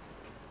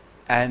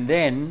and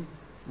then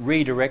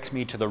redirects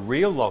me to the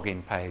real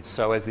login page.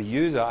 So as the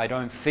user, I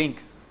don't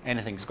think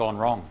anything's gone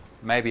wrong.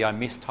 Maybe I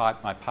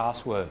mistyped my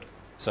password,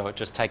 so it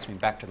just takes me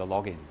back to the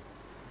login.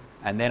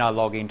 And then I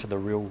log into the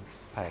real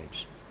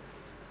page.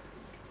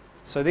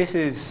 So this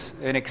is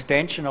an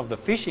extension of the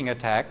phishing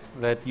attack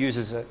that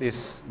uses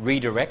this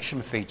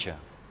redirection feature.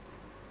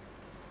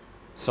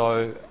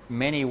 So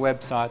many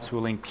websites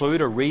will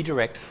include a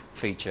redirect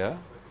feature,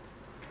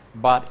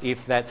 but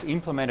if that's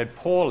implemented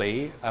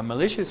poorly, a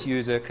malicious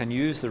user can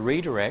use the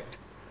redirect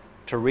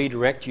to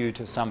redirect you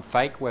to some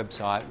fake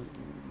website,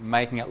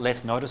 making it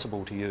less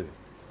noticeable to you.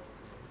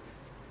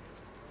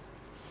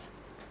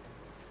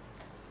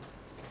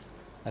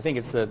 I think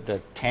it's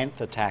the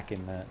 10th attack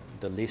in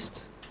the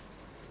list.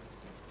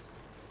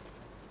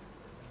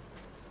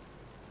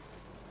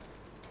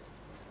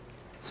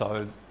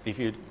 So if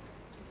you,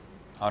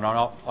 I'll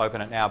not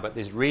open it now, but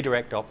this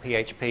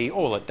redirect.php,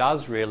 all it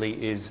does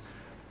really is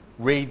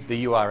reads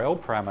the URL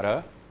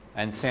parameter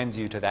and sends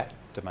you to that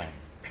domain.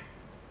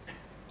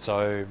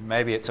 So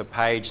maybe it's a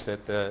page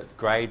that the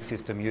grade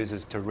system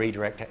uses to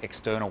redirect to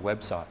external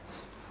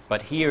websites.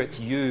 But here it's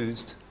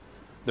used,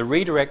 the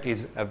redirect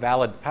is a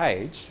valid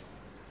page,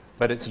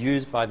 but it's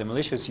used by the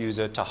malicious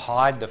user to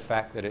hide the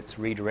fact that it's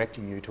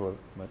redirecting you to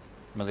a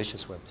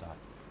malicious website.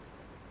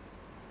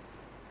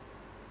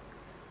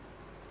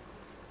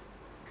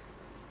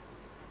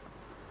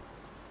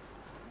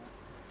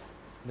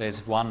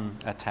 There's one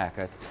attack.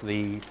 It's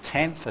the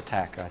 10th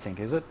attack, I think,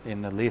 is it,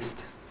 in the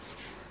list?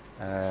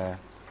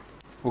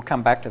 We'll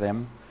come back to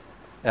them.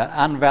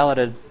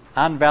 Unvalidated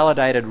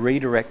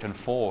redirect and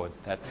forward.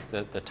 That's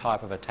the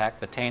type of attack.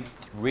 The 10th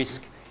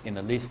risk in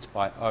the list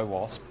by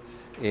OWASP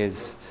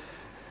is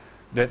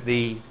that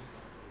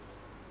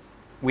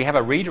we have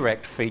a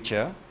redirect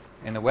feature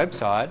in the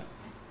website,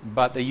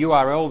 but the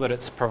URL that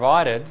it's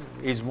provided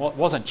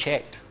wasn't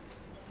checked.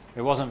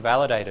 It wasn't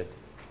validated.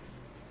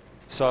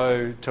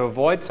 So to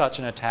avoid such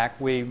an attack,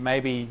 we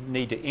maybe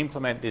need to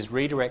implement this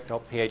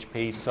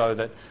redirect.php so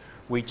that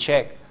we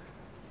check,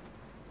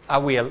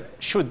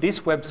 should this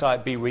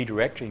website be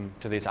redirecting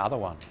to this other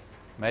one?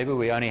 Maybe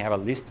we only have a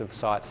list of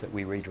sites that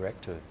we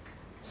redirect to.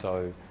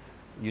 So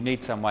you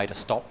need some way to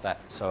stop that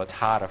so it's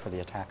harder for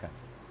the attacker.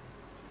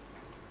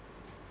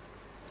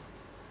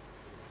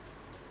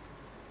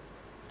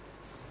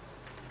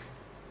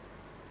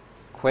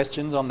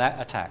 Questions on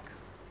that attack,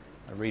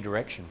 a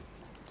redirection?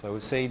 So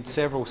we've seen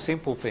several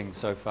simple things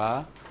so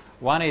far.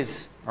 One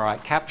is, all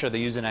right, capture the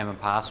username and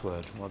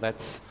password. Well,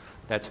 that's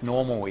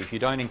normal. If you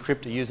don't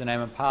encrypt a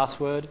username and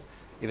password,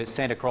 if it's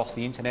sent across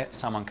the internet,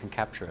 someone can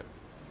capture it.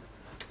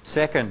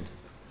 Second,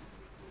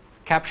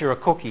 capture a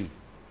cookie.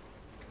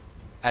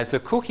 As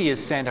the cookie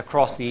is sent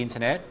across the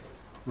internet,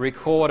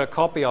 record a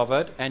copy of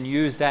it and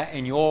use that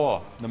in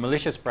the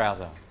malicious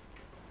browser.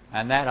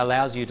 And that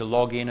allows you to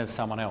log in as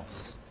someone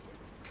else.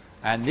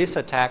 And this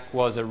attack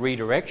was a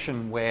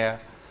redirection where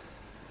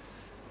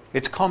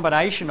it's a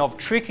combination of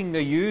tricking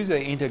the user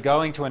into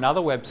going to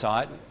another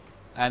website,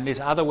 and this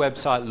other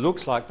website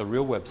looks like the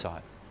real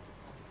website.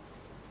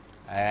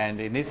 And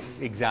in this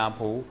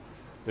example,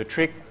 the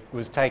trick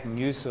was taking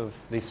use of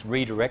this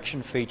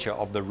redirection feature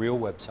of the real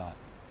website,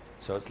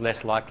 so it's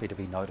less likely to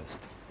be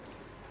noticed.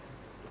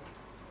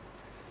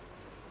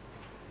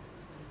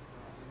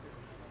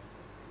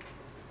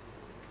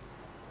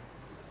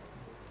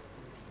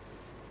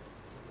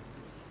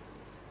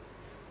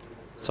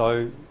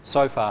 So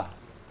far,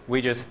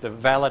 the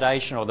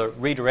validation or the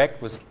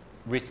redirect was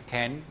risk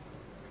 10.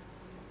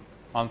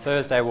 On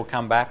Thursday we'll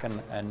come back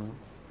and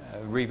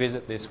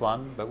revisit this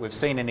one, but we've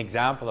seen an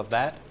example of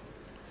that.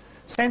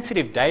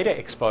 Sensitive data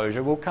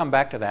exposure, we'll come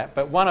back to that,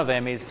 but one of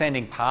them is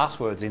sending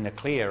passwords in the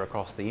clear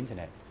across the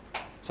internet.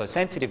 So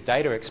sensitive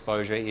data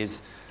exposure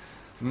is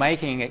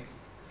making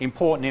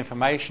important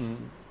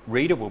information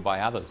readable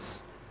by others.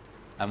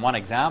 And one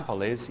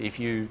example is if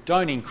you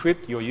don't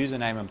encrypt your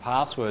username and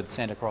password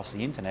sent across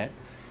the internet,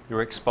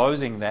 you're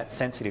exposing that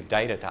sensitive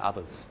data to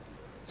others.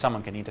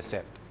 Someone can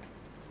intercept.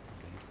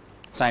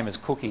 Same as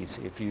cookies.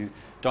 If you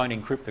don't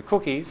encrypt the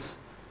cookies,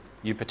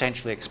 you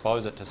potentially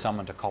expose it to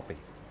someone to copy.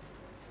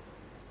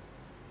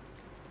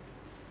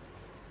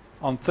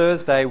 On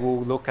Thursday,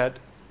 we'll look at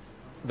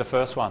the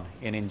first one,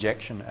 an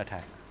injection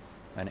attack,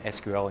 an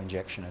SQL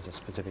injection as a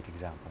specific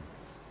example.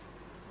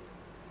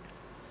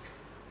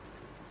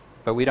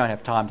 But we don't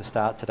have time to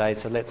start today,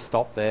 so let's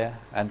stop there.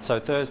 And so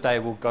Thursday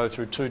we'll go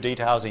through two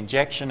details,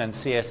 injection and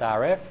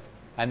CSRF,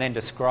 and then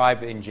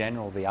describe in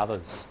general the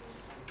others,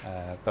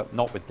 but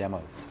not with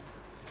demos.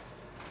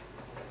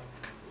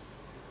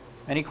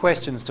 Any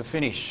questions to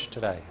finish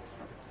today?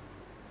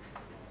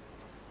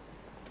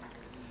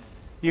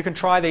 You can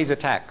try these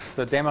attacks,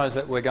 the demos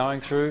that we're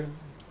going through.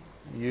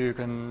 You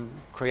can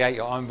create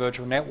your own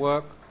virtual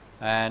network,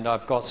 and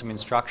I've got some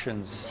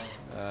instructions.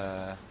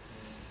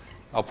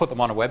 I'll put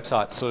them on a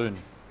website soon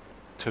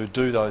to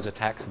do those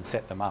attacks and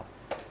set them up.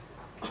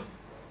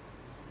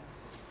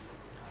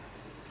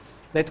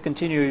 Let's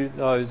continue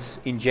those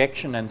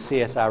injection and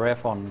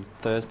CSRF on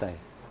Thursday.